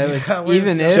if I was, Yeah,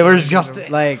 where's There if was just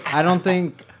like I don't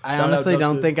think I Shout out honestly don't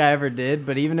Justin. think I ever did,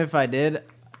 but even if I did,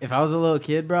 if I was a little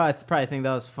kid, bro, I probably think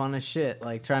that was fun as shit.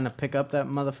 Like trying to pick up that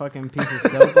motherfucking piece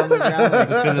of soap on the ground. Like,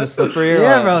 Because it's slippery. Or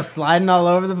yeah, what? bro, sliding all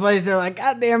over the place. They're like,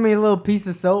 God damn me, a little piece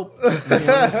of soap. You know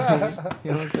what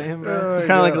I'm saying, bro? It's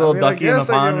kinda like a little ducky in the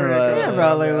pond or what? Yeah,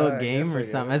 bro, like a I little guess game I or get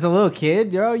something. it. As a little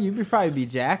kid, yo, you'd probably be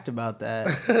jacked about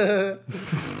that.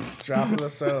 Dropping the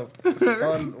soap.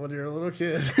 Fun when you're a little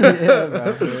kid.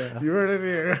 Yeah, bro, yeah. You heard it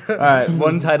here. All right,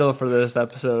 one title for this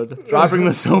episode: dropping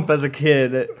the soap as a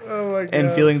kid Oh my god.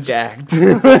 and feeling jacked.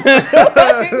 Jesus.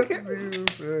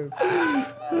 Oh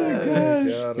my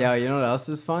god. Yo, you know what else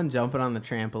is fun? Jumping on the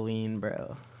trampoline,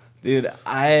 bro. Dude,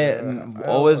 I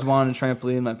always wanted a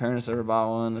trampoline. My parents never bought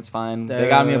one. It's fine. They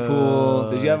got me a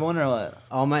pool. Did you have one or what?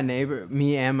 All my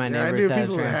me and my Yeah, I neighbors knew had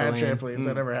people a who had trampoline. trampolines.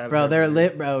 I never had. Bro, a they're trampoline.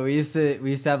 lit, bro. We used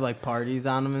to have like parties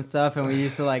on them and stuff, and we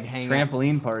used to like hang out.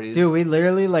 Trampoline parties. Dude, we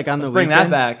literally like on Let's the bring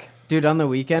weekend. that back. Dude, on the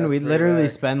weekend, Let's we'd bring literally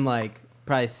back. spend like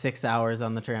probably 6 hours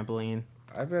on the trampoline.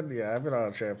 I've been on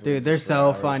a trampoline. Dude, they're just for so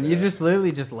hours, fun. yeah. You just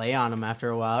literally just lay on them after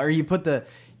a while, or you put the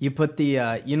you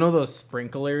know those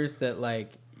sprinklers that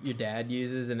like your dad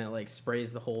uses and it like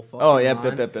sprays the whole fucking Oh, yep, lawn?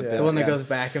 yep, yep, yep. Yeah. yep, The one that yeah. goes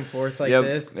back and forth like Yep,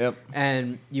 this. Yep.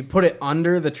 And you put it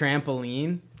under the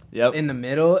trampoline Yep. in the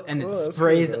middle, and it Oh, that's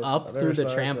sprays pretty dope. up I never through the saw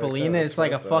anything like trampoline. that. And That's it's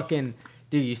like a fucked up. fucking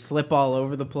dude. You slip all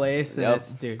over the place, and Yep.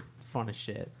 it's dude fun as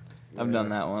shit. I've done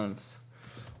that once.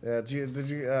 Yeah, did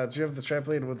you have the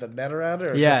trampoline with the net around it,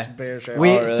 or Yeah, just bare trampoline? we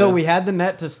Oh, really? so we had the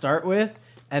net to start with,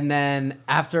 and then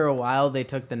after a while they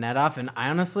took the net off, and I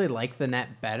honestly like the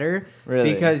net better.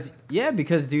 Really? Because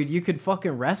dude, you could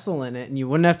fucking wrestle in it, and you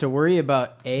wouldn't have to worry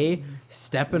about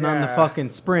stepping on the Yeah. fucking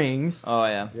springs, Oh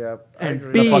yeah. Yep. I and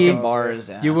agree B, with The fucking those. bars.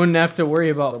 Yeah. you wouldn't have to worry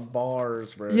The about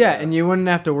bars, bro. and you wouldn't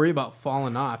have to worry about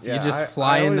falling off. Yeah, you just I-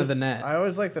 fly I into always- the net. I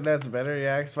always like the nets better,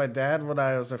 yeah. Because my dad, when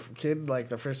I was a kid, like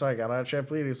the first time I got on a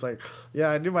trampoline, he's like, "Yeah,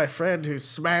 I knew my friend who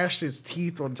smashed his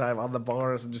teeth one time on the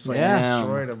bars and just like Yeah.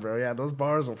 destroyed him, bro. Yeah, those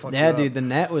bars will fuck you Yeah, up. dude, the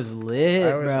net was lit,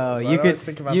 I always- bro. so You I could always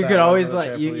think about you that could when I was always on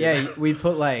a like you, trampoline. yeah. We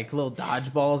put like little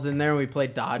dodgeballs in there. And we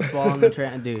played dodgeball on the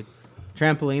dude.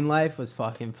 Trampoline life was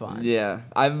fucking fun. Yeah,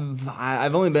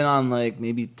 I've only been on like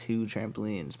maybe 2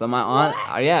 trampolines, but my aunt,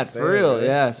 yeah, for Damn, real, really?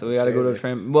 yeah. So we That's got to go to a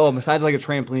crazy. well, besides like a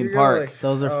trampoline You gotta, park. like-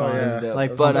 Those are fun. Yeah.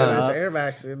 Like But, there's up. Air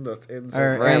Max in the inside.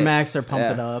 Or Right. Air Max or Pump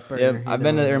Yeah. It Up. Or Yep, I've either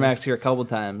been to one Air of Max those. here a couple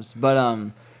times, but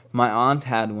my aunt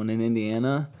had one in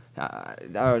Indiana.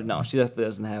 No, she definitely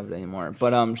doesn't have it anymore.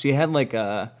 But she had like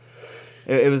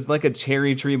it was like a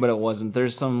cherry tree, but it wasn't.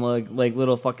 There's some like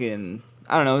little fucking,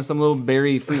 I don't know, some little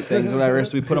berry fruit things or whatever.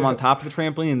 So we put them on top of the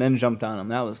trampoline and then jumped on them.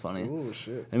 That was funny. Oh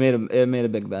shit. It made a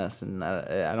big mess, and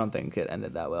I don't think it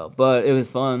ended that well, but it was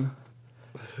fun.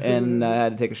 And I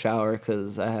had to take a shower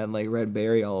because I had like red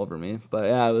berry all over me. But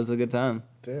yeah, it was a good time.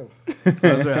 Damn.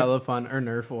 Those are hella fun. Or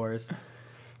Nerf wars.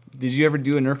 Did you ever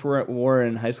do a Nerf war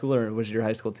in high school, or was your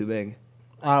high school too big?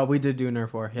 We did do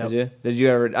Nerf war. Yep. Did you? Did you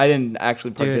ever? I didn't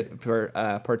actually Dude.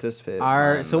 participate.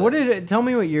 So what did it? Tell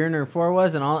me what your Nerf war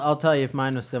was, and I'll tell you if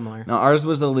mine was similar. No, ours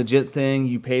was a legit thing.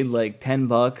 You paid like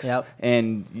 $10, Yep.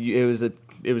 and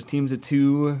it was teams of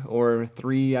 2 or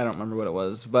 3. I don't remember what it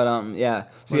was, but yeah.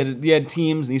 So you had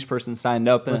teams, and each person signed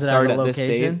up, and Was it it at started a at this date.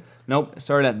 location? Nope, it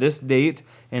started at this date,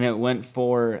 and it went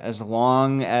for as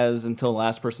long as until the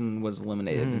last person was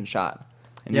eliminated and shot.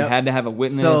 And Yep. you had to have a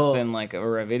witness So- and like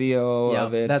or a video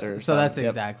of it. That's or so. That's something.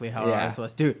 Yep. exactly how Yeah. ours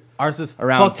was, dude. Ours was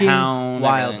Around fucking town,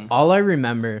 wild. everything. All I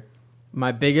remember,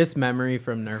 my biggest memory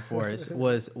from Nerf wars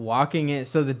was walking in.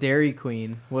 So the Dairy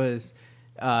Queen was,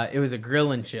 it was a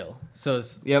grill and chill. So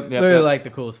it's Yep, literally like the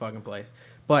coolest fucking place.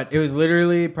 But it was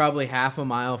literally probably half a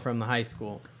mile from the high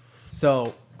school.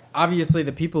 So obviously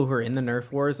the people who are in the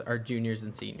Nerf wars are juniors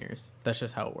and seniors. That's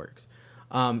just how it works.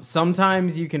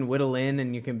 Sometimes you can whittle in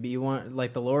and you can be one,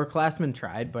 like the lower classmen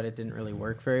tried, but it didn't really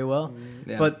work very well.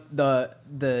 Yeah. But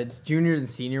the juniors and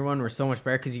senior one were so much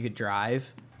better because you could drive.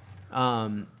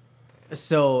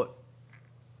 So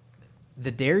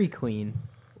the Dairy Queen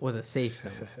was a safe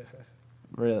zone.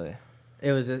 Really.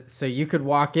 It was so you could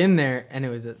walk in there and it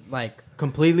was like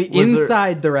completely Was there-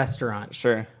 inside the restaurant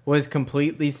Sure. was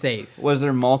completely safe. Was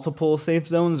there multiple safe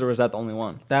zones, or was that the only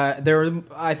one? That there was,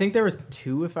 I think there was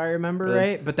 2 if I remember Really?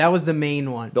 right, but that was the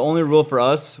main one. The only rule for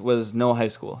us was no high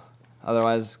school.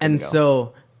 Otherwise, good And to go.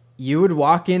 so you would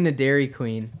walk into Dairy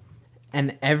Queen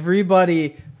and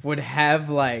everybody would have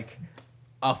like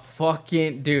a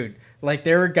fucking dude. Like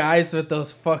there were guys with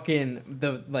those fucking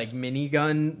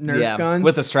minigun Nerf guns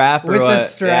with a strap or with what? the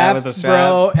straps, yeah, with a strap.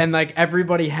 bro, and like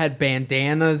everybody had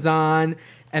bandanas on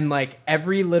And like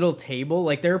every little table,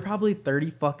 like there were probably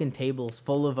 30 fucking tables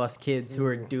full of us kids who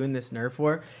are doing this Nerf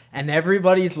war, and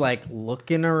everybody's like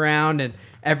looking around, and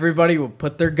everybody will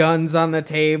put their guns on the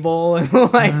table, and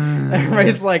like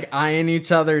everybody's like eyeing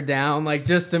each other down, like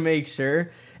just to make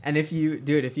sure. And if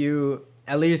you,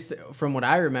 at least from what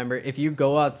I remember, if you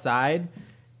go outside,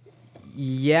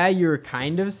 yeah, you're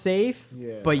kind of safe,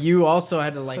 but you also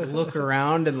had to like look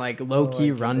around and like low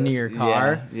key run to your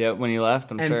car. Yeah, when you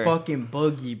left, I'm and sure. Fucking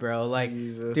boogie, bro. Like,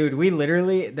 Jesus. dude,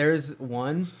 there's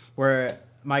one where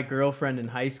my girlfriend in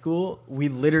high school, we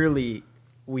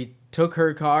took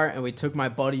her car and we took my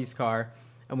buddy's car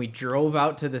and we drove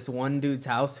out to this one dude's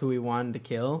house who we wanted to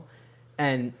kill.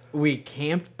 And we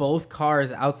camped both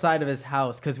cars outside of his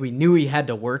house because we knew he had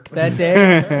to work that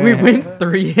day. We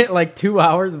went 2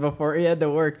 hours before he had to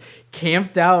work,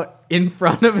 camped out in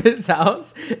front of his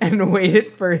house, and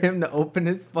waited for him to open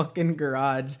his fucking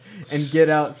garage and get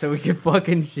out so we could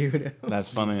fucking shoot him.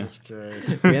 That's funny. Jesus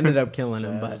Christ. We ended up killing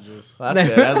him, but Savages. Well, that's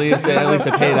good. At least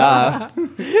it paid off.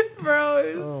 bro,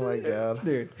 it was, Oh my God.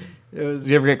 dude, it was. Did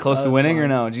you ever get close That to was winning fun. or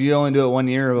no? Did you only do it 1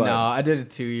 year or what? No, I did it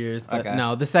 2 years, but Okay.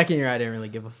 no, the second year I didn't really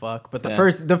give a fuck. But the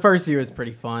Yeah. first year was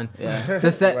pretty fun. Yeah.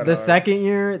 The second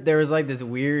year there was like this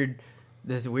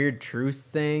weird truce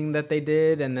thing that they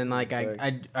did, and then like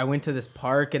I went to this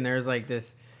park and there was like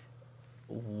this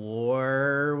war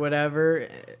or whatever,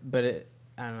 but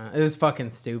I don't know, it was fucking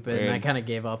stupid, and I Weird. kind of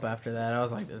gave up after that. I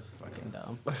was like, this is fucking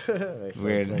dumb. Makes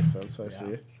sense. I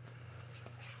see.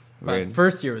 But Weird.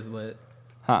 first year was lit.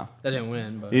 Huh. I didn't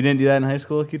win, but You didn't do that in high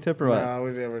school, Q-Tip, or what? No, we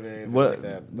never did anything What like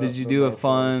that. did you do? A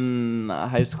fun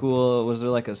high school? Was there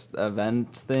like a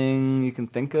event thing you can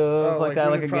think of like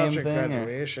that, like a game thing? Or?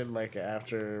 Graduation, like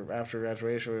after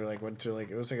graduation, we like went to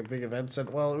like it was like a big event.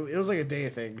 Well, it was like a day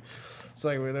thing. So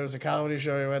like there was a comedy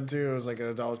show we went to. It was like an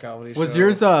adult comedy show. was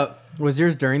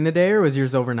yours during the day or was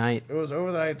yours overnight? It was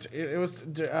overnight. It was.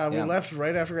 We Yeah. left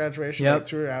right after graduation, Yep. like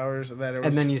 2 hours, and then it was.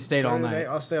 And then you stayed all during the night. day,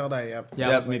 I'll stay all night. Yep.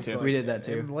 Yeah, It was, me like, too. till, We like, did that,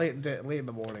 too. Late in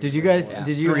the morning. Did you guys Yeah.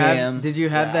 did you 3 have a.m. did you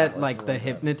have Yeah, that let's like look the at that.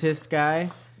 hypnotist guy?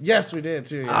 Yes, we did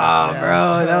too. Yes. Oh, yes.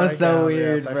 bro, that was my so God,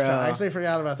 weird, yes. bro. I actually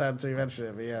forgot about that until you mentioned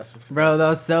it, but yes. Bro, that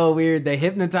was so weird. They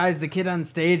hypnotized the kid on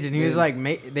stage, and he was like,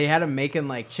 they had him making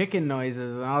like chicken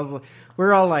noises, and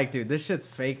we're all like, dude, this shit's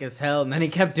fake as hell. And then he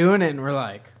kept doing it, and we're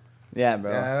like, Yeah,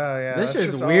 bro. Yeah, I know, yeah. this that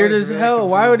shit's shit's weird always as really hell.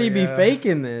 Why would he be confusing, yeah.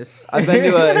 faking this? I've been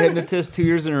to a hypnotist 2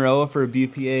 years in a row for a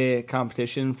BPA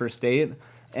competition for state,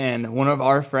 and one of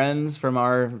our friends from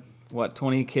our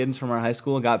 20 kids from our high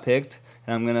school got picked.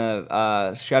 And I'm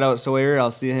gonna shout out Sawyer. I'll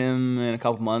see him in a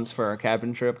couple months for our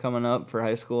cabin trip coming up for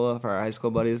high school, for our high school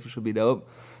buddies, which will be dope.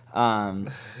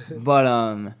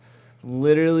 But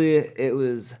literally, it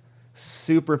was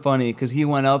super funny because he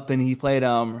went up and he played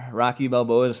Rocky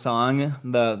Balboa's song.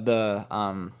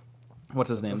 What's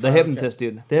his name? The Final hypnotist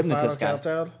dude. The hypnotist guy.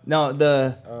 Final Countdown?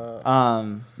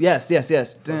 No, yes. Dun,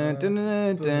 dun, dun,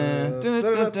 dun, dun, dun,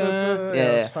 dun, dun. Yeah, Yeah.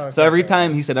 it's Final So every Countdown.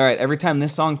 time he said, all right, every time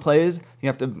this song plays, you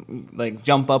have to like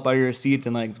jump up out of your seat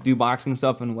and like do boxing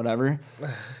stuff and whatever.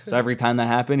 So every time that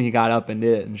happened, he got up and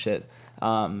did it and shit.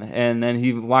 And then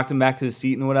he walked him back to his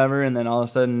seat and whatever, and then all of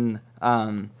a sudden,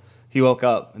 he woke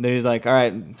up. And then he's like, all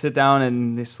right, sit down,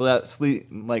 and he sleep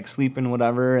and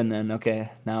whatever. And then,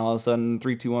 okay, now all of a sudden,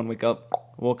 3, 2, 1,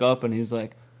 woke up, and he's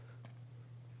like,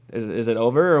 is it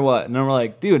over or what? And then we're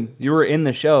like, dude, you were in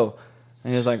the show.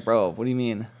 And he was like, bro, what do you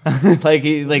mean?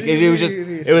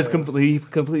 It was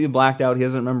completely blacked out. He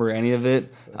doesn't remember any of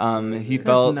it. He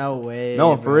felt no way.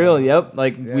 no, for bro. real. Yep.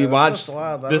 Like Yeah, we that's watched just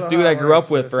wild. I this don't know dude how I it grew works,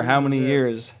 up with but it for how seems many legit.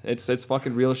 years. It's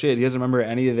fucking real shit. He doesn't remember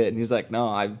any of it, and he's like, no,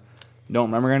 I don't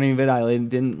remember any of it. I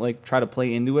didn't like try to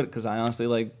play into it because I honestly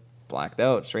like blacked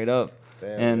out straight up.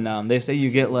 Damn. And they say you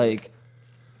get like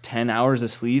 10 hours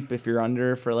of sleep if you're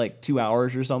under for like 2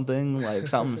 hours or something, like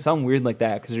something weird like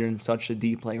that, because you're in such a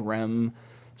deep like REM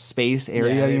space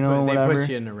area, Yeah, they you know, they whatever. put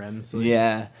you in a REM sleep.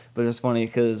 Yeah, but it's funny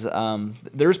because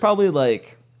there was probably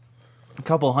like a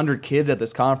couple hundred kids at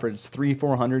this conference,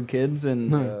 300-400 kids,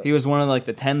 and he was one of like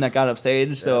the 10 that got up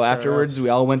stage. So that's kinda afterwards, nuts. we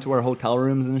all went to our hotel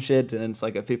rooms and shit, and it's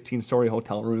like a 15-story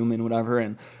hotel room and whatever,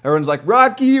 and everyone's like,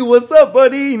 "Rocky, what's up,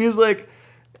 buddy?" And he's like,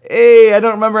 "Hey, I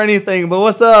don't remember anything, but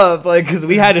what's up?" Like, because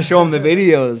we had to show him the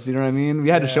videos, you know what I mean? We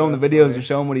had to Yeah, show him the that's videos funny. and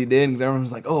show him what he did, because everyone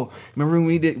was like, "Oh, remember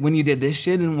when you did this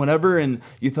shit and whatever, and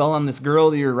you fell on this girl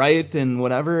to your right and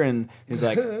whatever?" And he's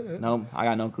like, "No, I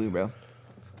got no clue, bro.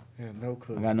 Yeah, no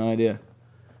clue. I got no idea."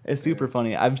 It's super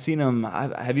funny. I've seen him.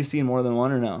 Have you seen more than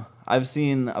one or no? I've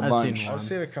seen a I've bunch. seen one. I've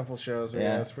seen a couple shows.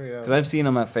 Yeah, it's pretty. Because I've seen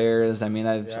him at fairs. I mean,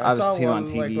 I've saw seen him on one,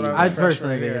 TV. like, when I was I a freshman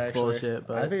personally think here, it's actually. bullshit,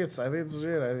 but I think it's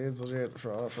legit. I think it's legit for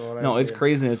what I've No, seen. it's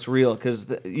crazy and it's real because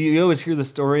you always hear the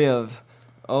story of,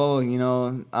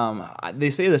 oh, they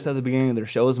say this at the beginning of their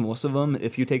shows, most of them.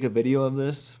 If you take a video of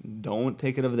this, don't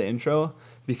take it of the intro,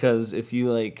 because if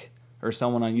you or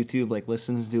someone on YouTube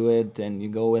listens to it and you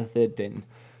go with it and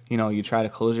you try to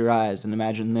close your eyes and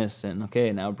imagine this and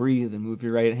okay, now breathe and move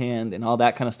your right hand and all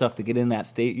that kind of stuff to get in that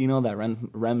state, that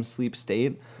REM sleep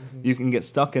state, you can get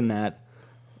stuck in that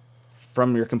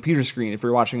from your computer screen if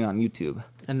you're watching it on YouTube.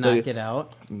 And not get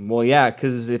out? Well, yeah,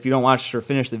 because if you don't watch or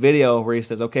finish the video where he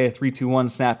says, okay, 3, 2, 1,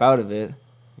 snap out of it,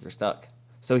 you're stuck.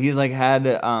 So he's had,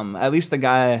 at least the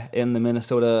guy in the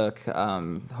Minnesota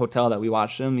hotel that we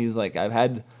watched him, he's I've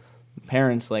had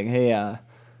parents hey,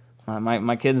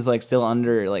 my kid's still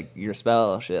under your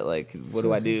spell shit, what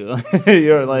do I do? You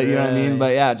know what I mean?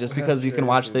 But yeah, just because you can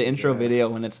watch the intro video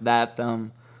when it's that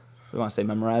we want to say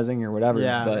memorizing or whatever.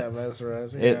 Yeah. But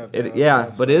mesmerizing.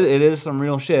 it is some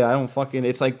real shit. I don't fucking.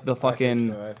 It's like the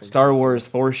fucking I think Star so, Wars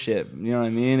Force shit. You know what I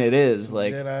mean? It is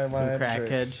Jedi Some mind crackhead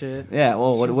tricks. shit. yeah.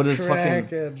 Well, Some what is fucking?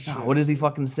 crackhead shit. What does he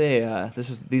fucking say?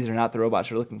 These are not the robots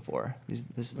you're looking for. These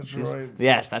droids.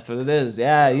 Yes, that's what it is.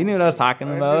 Yeah, you knew what I was talking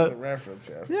I knew about. the reference,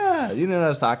 yeah. Yeah, you knew what I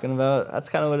was talking about. That's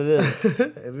kind of what it is, It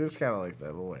is kind of like that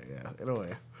in a way, yeah. In a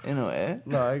way. in a way.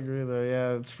 No, I agree though.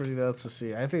 Yeah, it's pretty nuts to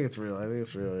see. I think it's real.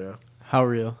 Yeah. How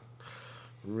real?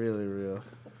 Really real.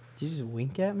 Did you just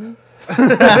wink at me?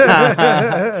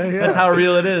 That's how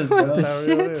real it is. That's the how real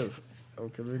shit? it is. I'm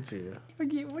convincing you.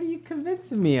 What are you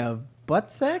convincing me of?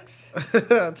 Butt sex?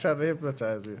 I'm trying to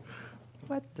hypnotize you.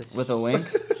 What the With a wink.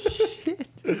 shit?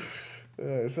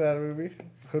 Is that a movie?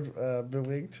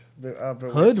 Bewinked?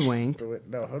 Bewitched? Hoodwinked?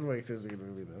 No, Hoodwinked is a good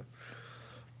movie though.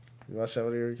 You watched that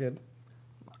when you were a kid?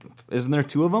 Isn't there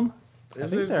 2 of them? think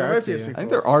there are might be a two. sequel. I think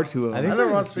there are 2 of I them. I think never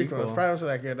there's a watched the sequel. It sequel. probably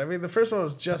wasn't that good. I mean, the first one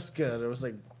was just good. It was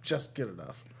just good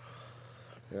enough.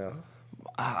 Yeah.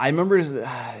 I remember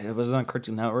it was on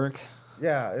Cartoon Network.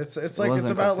 Yeah, it's wasn't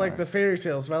about Cartoon the fairy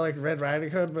tales, about Red Riding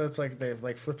Hood, but it's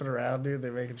they flip it around, dude. They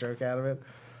make a joke out of it.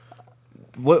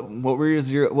 What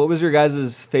was your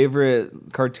guys'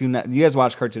 favorite Cartoon Network? You guys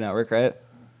watch Cartoon Network, right?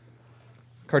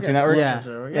 Cartoon Yes,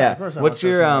 Network. Yeah. Of course I What's watch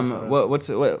your Cartoon Network.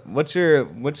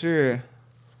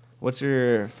 what's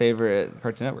your favorite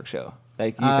Cartoon Network show that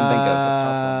you can think of?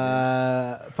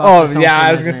 Foster Oh yeah,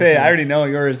 I was Someone gonna say I Imaginary already know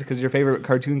yours because your favorite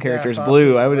cartoon character is Foster's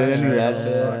Blue. I would have Imaginary. knew that Yeah.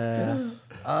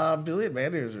 shit. Billy and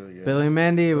Mandy was really good. Billy and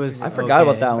Mandy was. I forgot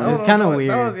about that one. It was one kind of also-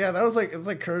 weird. That was it's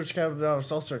like Courage the Cowardly Dog.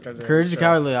 It's also a cartoon. Courage the show.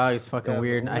 Cowardly Dog is fucking Yeah,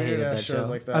 weird. I hated weird-ass that shows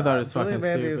show. like that. I thought it was Billy fucking and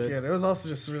Mandy is stupid. good. It was also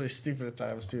just really stupid at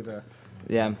times too, though.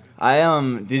 Yeah, I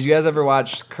did you guys ever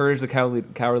watch Courage the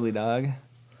Cowardly Dog?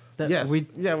 Yes. We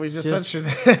We just just- mentioned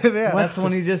it. Yeah. That's the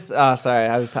one you just. Oh, sorry.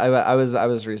 I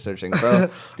was researching, bro.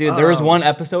 Dude, there was one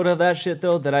episode of that shit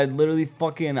though that I literally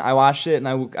I watched it and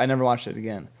I never watched it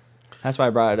again. That's why I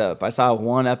brought it up. I saw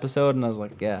one episode and I was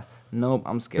like, yeah, nope,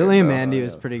 I'm scared. Billy and bro. Mandy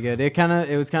was pretty good. It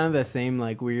was kind of the same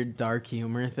weird dark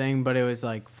humor thing, but it was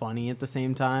funny at the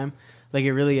same time. It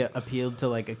really appealed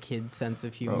to a kid's sense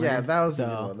of humor. Yeah, that was a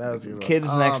good So- one. That was a good one.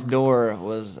 Kids Next Door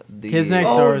was the. Kids Next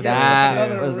Oh, Door yes, is that's that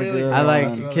another was the really good good I one. like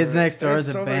That's another- Kids Next Door there's is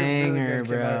a so many really banger, good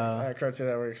bro. Cartoon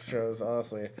Network shows,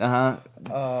 honestly.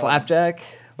 Flapjack.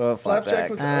 Well, Flapjack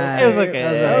was Ah, okay. It was okay.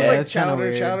 That was Yeah, like it's kinda Chowder.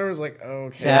 weird. Chowder was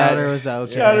okay. Chowder was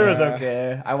okay. Chowder was Yeah.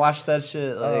 okay. I watched that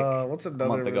shit What's a another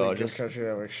month really ago, good just Cartoon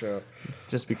Network show?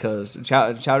 because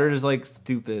Chowder is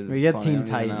stupid. We got funny, Teen I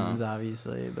don't even know. Titans,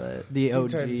 obviously, but the Teen OG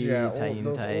Titans, yeah, Teen those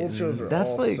old Titans. shows are That's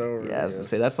all like so really yeah, I was good. to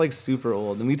say that's super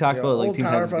old. And we talked about old Teen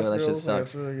Titans Powerpuff ago. That shit Girls, sucks.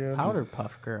 That's really good.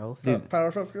 Powderpuff Girls.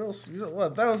 Powerpuff Girls. You know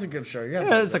what? That was a good show. Yeah,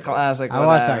 Yeah, it's a classic. I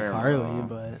watched whatever, iCarly,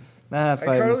 bro. but That's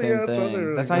not even the iCarly, yeah, same that's thing.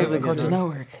 another That's really not even good Cartoon show.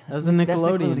 Network. that was a That's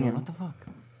Nickelodeon. What one. the fuck?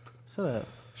 Shut up.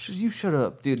 You shut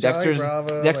up, dude. Johnny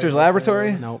Bravo, Dexter's like,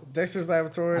 Laboratory. Nope. Dexter's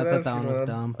Laboratory. I thought that a one good was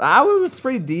dumb. I was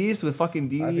pretty decent with fucking I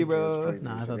D, think it was bro. pretty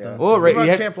Nah, I decent, thought yeah. that was Oh, What right, about you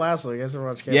had- Camp Laszlo? You guys ever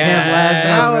watch Camp Yeah. Camp Laszlo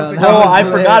That was was a lit, good Oh, one. I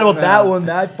bro. forgot about that one.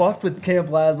 I fucked with Camp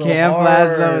Laszlo. Camp hard.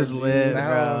 Laszlo was lit, That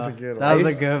bro. was a good That one.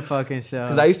 was a good fucking show.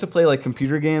 Because I used to play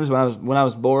computer games when I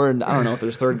was bored. I don't know if it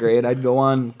was third grade. I'd go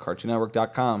on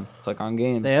CartoonNetwork.com, click on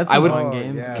games. They had I some would. fun Oh,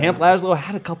 games. yeah. Camp Laszlo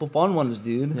had a couple fun ones,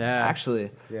 dude. Yeah. actually.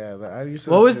 Yeah, I used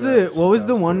to What was do that the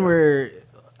sometimes, one too. where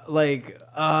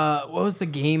what was the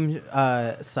game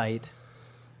site?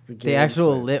 The game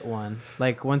actual site. lit one.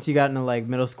 Once you got into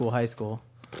middle school, high school.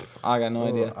 I got no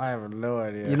idea. I have no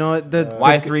idea. You know what the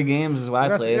Y3 games is what I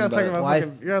You're played. not, talking about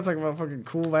Why- you're not talking about fucking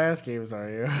cool math games, are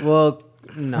you? well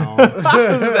no.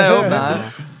 I hope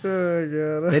not.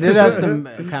 Oh god. They did have some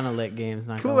kind of lit games,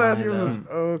 not Cool gonna math lie, games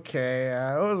though. was okay.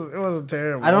 It wasn't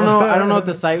terrible. I don't know what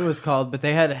the site was called, but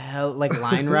they had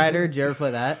Line Rider. Did you ever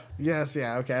play that? Yes,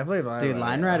 yeah, okay. I played Line Dude, Rider.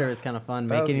 Line Rider was kind of fun,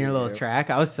 That was making a your good little game. track.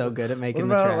 I was so good at What making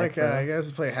about the track. bro. you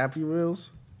guys play Happy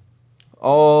Wheels?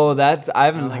 Oh, that's I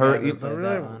haven't think I heard. ever played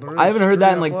that one. I haven't heard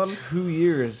that in screwed like up one? 2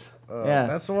 years. Yeah,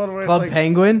 That's the one where Club it's like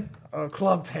Penguin.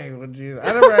 Club Penguin. Geez.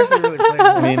 I never actually really played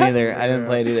one. me neither. I didn't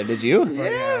play it either. Did you?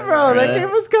 Yeah, bro, that Yeah. game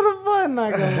was kind of fun.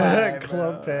 Not gonna lie,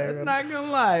 Club bro. Penguin. Not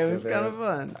gonna lie, it was Yeah. kind of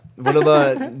fun. What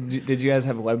about? Did you guys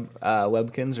have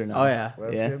webkins or no? Oh yeah.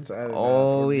 Webkins? I did not.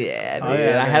 Oh yeah, dude. Oh,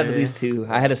 yeah, I had baby. at least 2.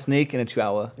 I had a snake and a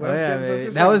chihuahua. Webkins, Oh, yeah, that's baby.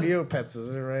 just That like was- Neopets,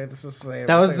 isn't it, right? This is the same.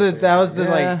 That was same the thing. that was the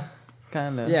like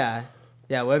kind of. yeah.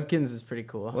 Yeah, Webkins is pretty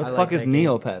cool. What I the like fuck is that game.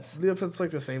 Neopets? Neopets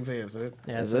like the same thing, isn't it?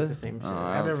 Yeah, it's Is like it? the same shit. Oh,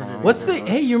 I never did. What's the either of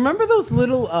hey? those. You remember those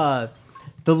little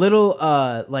the little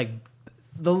like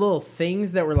the little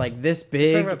things that were like this You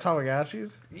big? talking about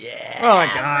Tamagotchis? Yeah. Oh my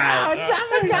god.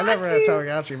 I never had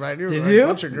Tamagotchi, but I knew Did like, you? a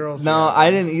bunch of girls. No, had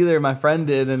I them. didn't either. My friend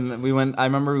did, and we went. I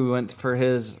remember we went for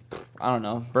his, I don't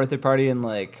know, birthday party in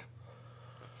like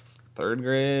 3rd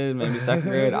grade, maybe 2nd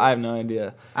grade. I have no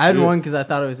idea. I had Dude, one because I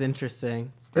thought it was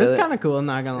interesting. It was Really? kind of cool.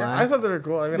 Not gonna Yeah, lie. I thought they were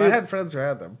cool. I mean, I Dude. had friends who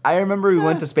had them. I remember we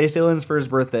went to Space Aliens for his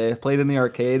birthday, played in the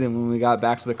arcade, and when we got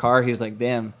back to the car, he's like,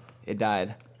 "Damn, it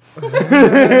died."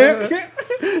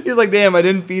 He's like, "Damn, I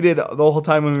didn't feed it the whole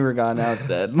time when we were gone. Now it's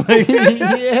dead." Like,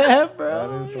 yeah,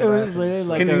 bro. That is It what was happens. literally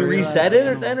like can a you real reset ass it or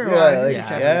animal. something? Or Yeah, what? you Like,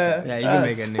 can Yeah, you can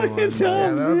make a new one. fucking dumb.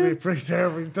 Yeah, that would be pretty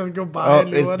terrible. You doesn't go buy Oh, a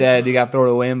new it's one. dead. You got to throw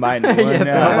it away and buy a new one. Yeah,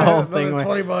 Yeah. throw the whole thing Another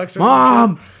away. $20 or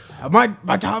Mom,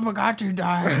 my Tamagotchi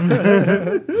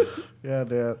died. Yeah,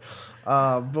 dude.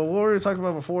 But what were we talking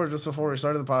about just before we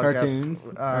started the podcast? Cartoons?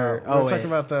 We Or- were talking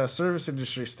about the service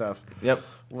industry stuff. Yep.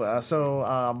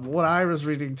 So what I was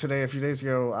reading today a few days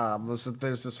ago was that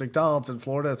there's this McDonald's in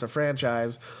Florida. It's a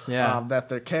franchise. Yeah. That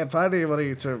they can't find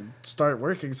anybody to start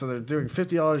working, so they're doing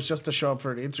 $50 just to show up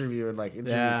for an interview and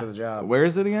interview Yeah. for the job. Where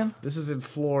is it again? This is in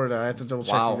Florida. I have to double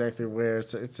check Wow. exactly where.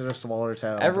 It's in a smaller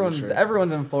town. I'm pretty sure.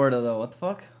 Everyone's in Florida though. What the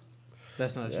fuck?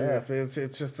 That's not true. Yeah, but it's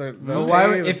just the But why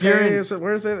would- pay, if the you're pay in- isn't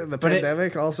worth it, and the but it-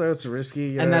 pandemic also it's risky.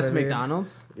 You And know that's what I mean?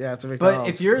 McDonald's. Yeah, it's a McDonald's. But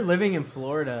if you're living in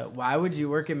Florida, why would you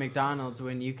work at McDonald's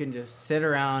when you can just sit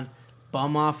around,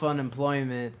 bum off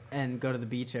unemployment, and go to the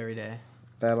beach every day?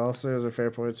 That also is a fair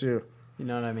point too. You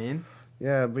know what I mean?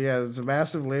 Yeah, but yeah, it's a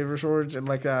massive labor shortage, and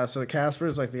so the Casper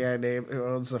is like the guy name who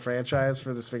owns the franchise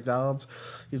for this McDonald's.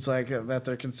 He's like that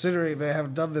they're considering they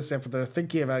haven't done this yet, but they're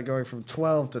thinking about going from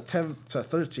 12 to 10 to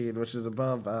 13, which is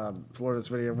above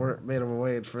Florida's minimum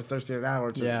wage for 13 an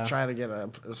hour to try to get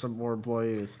some more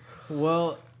employees.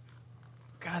 Well,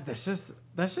 God, that's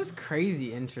just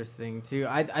crazy interesting too.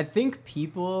 I think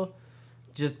people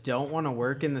just don't want to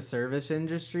work in the service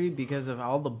industry because of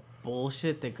all the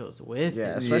bullshit that goes with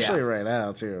Yeah, it. especially right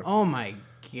now too. Oh my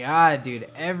God, dude,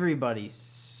 everybody's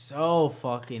so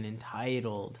fucking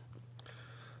entitled.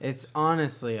 It's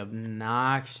honestly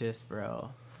obnoxious,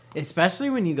 bro. Especially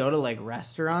when you go to like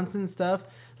restaurants and stuff.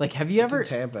 Like, have you It's in ever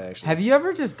Tampa actually. have you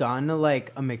ever just gone to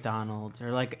like a McDonald's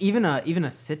or like even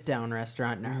a sit down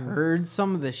restaurant and heard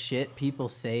some of the shit people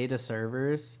say to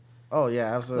servers? Oh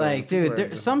yeah, absolutely. Like, People dude, are there,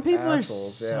 just some people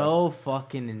assholes, are yeah. so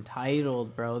fucking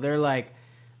entitled, bro. They're like,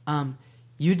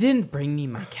 you didn't bring me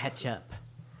my ketchup.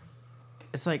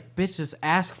 It's like, bitch, just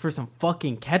ask for some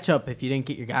fucking ketchup if you didn't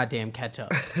get your goddamn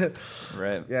ketchup.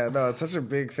 Right. Yeah, no, it's such a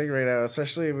big thing right now,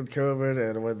 especially with COVID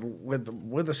and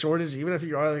with the shortage. Even if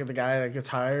you are like the guy that gets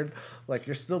hired, like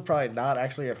you're still probably not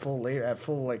actually at full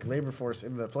labor force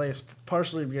in the place.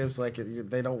 Partially because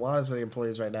they don't want as many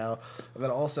employees right now, and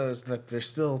then also is that there's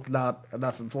still not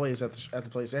enough employees at the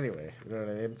place anyway. You know what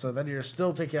I mean? So then you're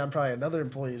still taking on probably another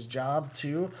employee's job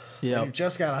too. Yep. And you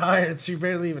just got hired, so you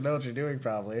barely even know what you're doing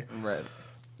probably. Right.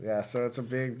 Yeah, so it's a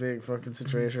big fucking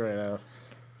situation right now.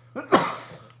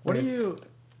 What are Nice. you?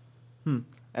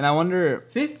 And I wonder.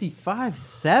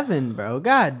 55.7, bro.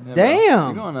 God Yeah, bro, damn.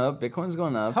 you're going up. Bitcoin's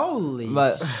going up. Holy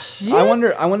But shit.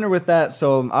 I wonder with that.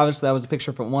 So obviously that was a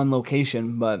picture from one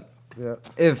location, but Yeah.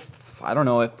 if I don't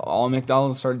know if all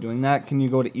McDonald's started doing that, can you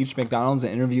go to each McDonald's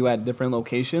and interview at different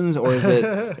locations, or is it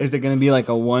going to be like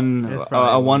a one It's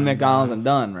probably one one McDonald's and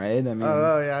done? Right? I mean, I don't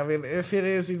know. Yeah, I mean, if it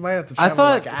is, you might have to I travel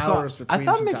thought hours between. I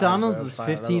thought sometimes, McDonald's so was that's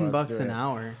fine. 15 Otherwise, bucks do an it.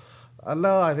 hour.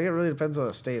 No, I think it really depends on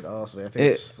the state. Honestly, I think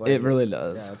it's it really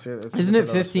does. Yeah, it's Isn't it dependent on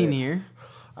the 15 state. here?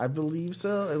 I believe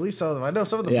so. At least some of them. I know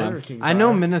some of the Yeah. Burger Kings. I know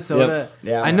are. Minnesota.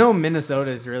 Yep. Yeah. I know Minnesota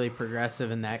is really progressive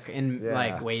in that Yeah.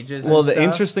 like wages. Well, and the stuff.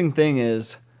 interesting thing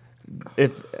is,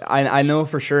 if I know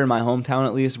for sure in my hometown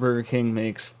at least, Burger King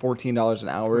makes $14 an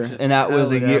hour, Which is and that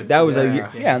was a hella year. good. That was a Yeah. year.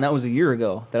 Yeah, and that was a year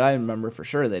ago that I remember for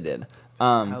sure they did.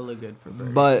 hella good for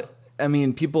burgers. But I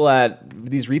mean, people at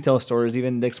these retail stores,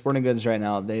 even Dick's Sporting Goods right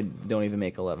now, they don't even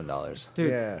make $11. Dude,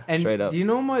 Yeah. and Straight up. do you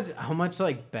know how much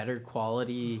like better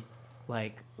quality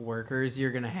like workers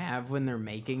you're gonna have when they're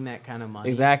making that kind of money.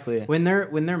 Exactly. When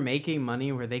they're making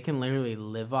money where they can literally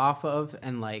live off of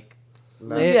and like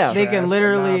Not Yeah. they stress can and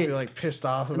literally not be like pissed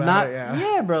off about not it.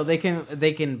 Yeah. bro, they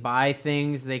can buy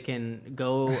things, they can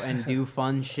go and do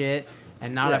fun shit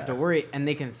and not have to worry, and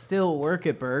they can still work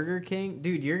at Burger King.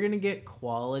 Dude, you're gonna get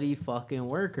quality fucking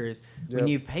workers when Yep.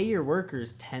 you pay your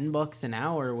workers $10 an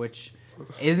hour, which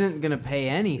isn't gonna pay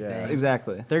anything. Yeah.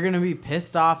 Exactly. They're gonna be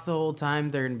pissed off the whole time.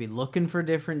 They're gonna be looking for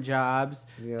different jobs.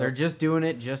 Yep. They're just doing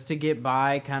it just to get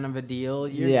by, kind of a deal.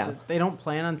 Yeah. They don't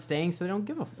plan on staying, so they don't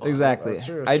give a fuck. Exactly. That's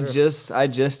true, I that's true.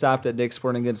 just stopped at Dick's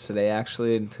Sporting Goods today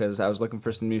actually because I was looking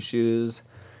for some new shoes.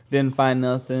 Didn't find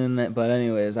nothing, but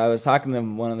anyways, I was talking to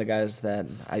one of the guys that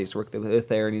I used to work with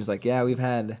there, and he's like, "Yeah, we've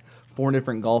had 4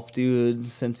 different golf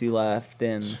dudes since you left,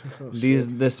 and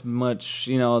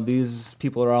these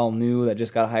people are all new that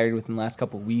just got hired within the last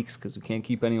couple of weeks because we can't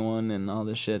keep anyone and all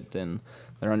this shit, and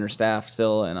they're understaffed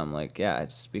still." And I'm like, "Yeah,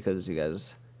 it's because you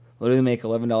guys literally make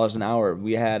 $11 an hour."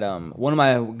 We had one of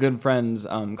my good friends,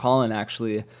 Colin,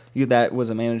 actually, that was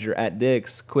a manager at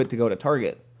Dick's, quit to go to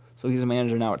Target. So he's a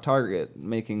manager now at Target,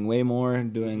 making way more,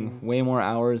 doing way more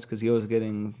hours because he was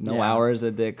getting no Yeah. hours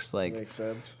at Dick's. Like Makes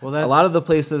sense. Well, a lot of the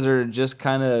places are just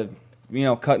kind of,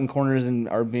 cutting corners and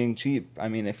are being cheap. I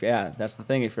mean, that's the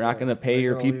thing. If you're not going to pay they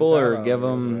your can always people add or on give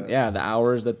because them, of that. the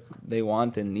hours that they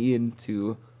want and need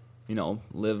to,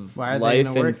 live Why are they life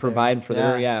gonna work and provide there? for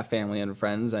their family and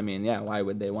friends. I mean, why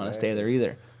would they want to stay Exactly. there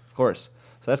either? Of course.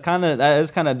 So that is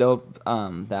kind of dope.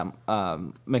 That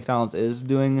McDonald's is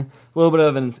doing a little bit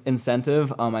of an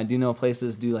incentive. I do know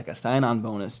places do like a sign-on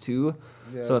bonus too.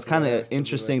 Yeah, So it's kind yeah, of it could be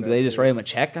interesting. like Do that, they just too. wry them a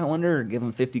check, I wonder, or give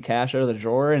them 50 cash out of the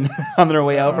drawer and on their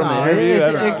way out from the No, interview? it's-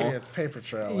 I don't it- know. Yeah, paper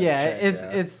trail. Like yeah,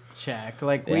 check, it's check.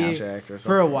 Like Yeah. we Check or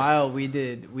for a something. while we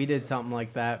did something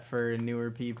like that for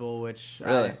newer people, which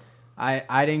Really?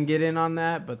 I didn't get in on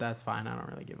that, but that's fine. I don't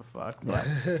really give a fuck. But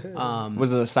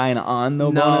Was it a sign-on though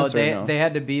no, bonus? they or no? they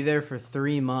had to be there for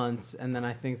 3 months, and then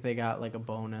I think they got like a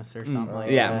bonus or something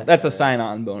like yeah, that. that's a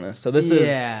sign-on bonus. So this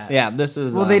this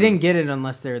is. Well, they didn't get it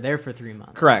unless they were there for 3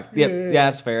 months. Correct. Yep. Yeah, Yeah, yeah.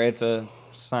 that's fair. It's a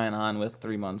sign-on with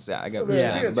 3 months. Yeah, I get what I you're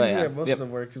think saying. that's But usually yeah, how most yep. of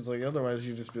them work because like otherwise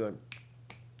you just be like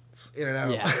it's in and out.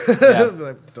 Yeah. Yeah. Be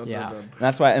like, done, Yeah. done, done.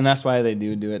 That's why they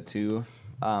do it too.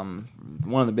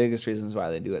 One of the biggest reasons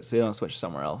why they do it, so they don't switch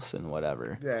somewhere else and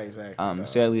whatever. Yeah, exactly.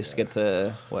 So you at least get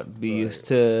to be used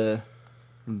to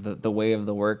the way of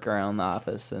the work around the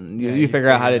office, and you Yeah, you figure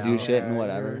out how to figure do it out. shit and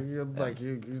whatever. You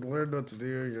learn what to do.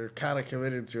 You're kind of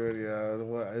committed to it.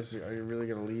 Are you really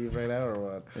gonna leave right now or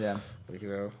what? Yeah. Like, you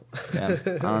know. Yeah,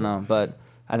 I don't know, but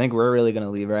I think we're really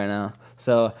gonna leave right now.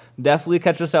 So definitely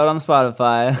catch us out on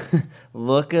Spotify.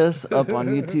 Look us up on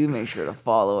YouTube. Make sure to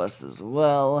follow us as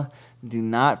well. Do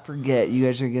not forget, you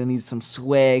guys are gonna need some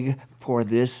swag for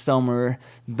this summer.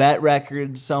 Bet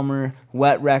Record summer,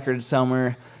 Wet Record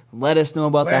summer. Let us know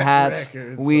about the Wet hats.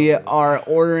 Record We summer. are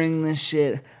ordering this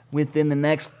shit within the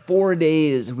next 4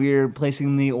 days. We're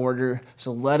placing the order,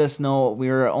 so let us know.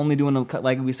 We're only doing,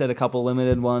 like we said, a couple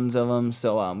limited ones of them.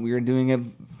 So we're doing it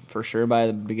for sure by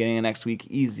the beginning of next week,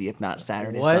 easy, if not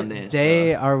Saturday, What Sunday.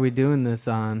 day are we doing this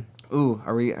on? So. Ooh,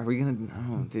 are we gonna?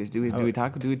 Oh, do we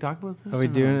talk about this? Are we or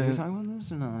no? doing Do we it? talk about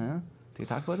this or no? Yeah. Do we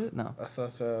talk about it? No. I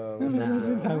thought.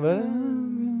 Talk about it.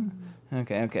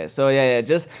 Okay. So yeah.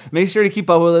 Just make sure to keep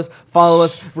up with us. Follow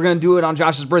us. We're gonna do it on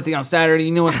Josh's birthday on Saturday.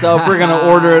 You know what's up. We're gonna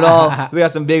order it all. We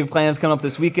got some big plans coming up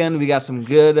this weekend. We got some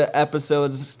good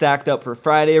episodes stacked up for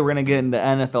Friday. We're gonna get into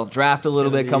NFL draft a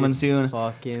little gonna bit be coming soon. It's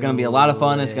fucking gonna be a lot of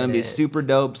fun. It's gonna be lit. super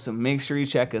dope. So make sure you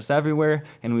check us everywhere,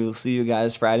 and we will see you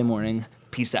guys Friday morning.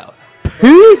 Peace out.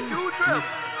 Peace. Dude trip.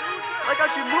 I like how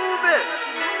she move it.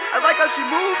 I like how she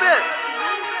move it.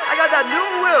 I got that new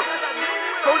whip.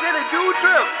 Jose the dude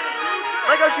trip.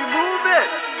 I like how she move it.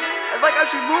 I like how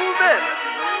she move it.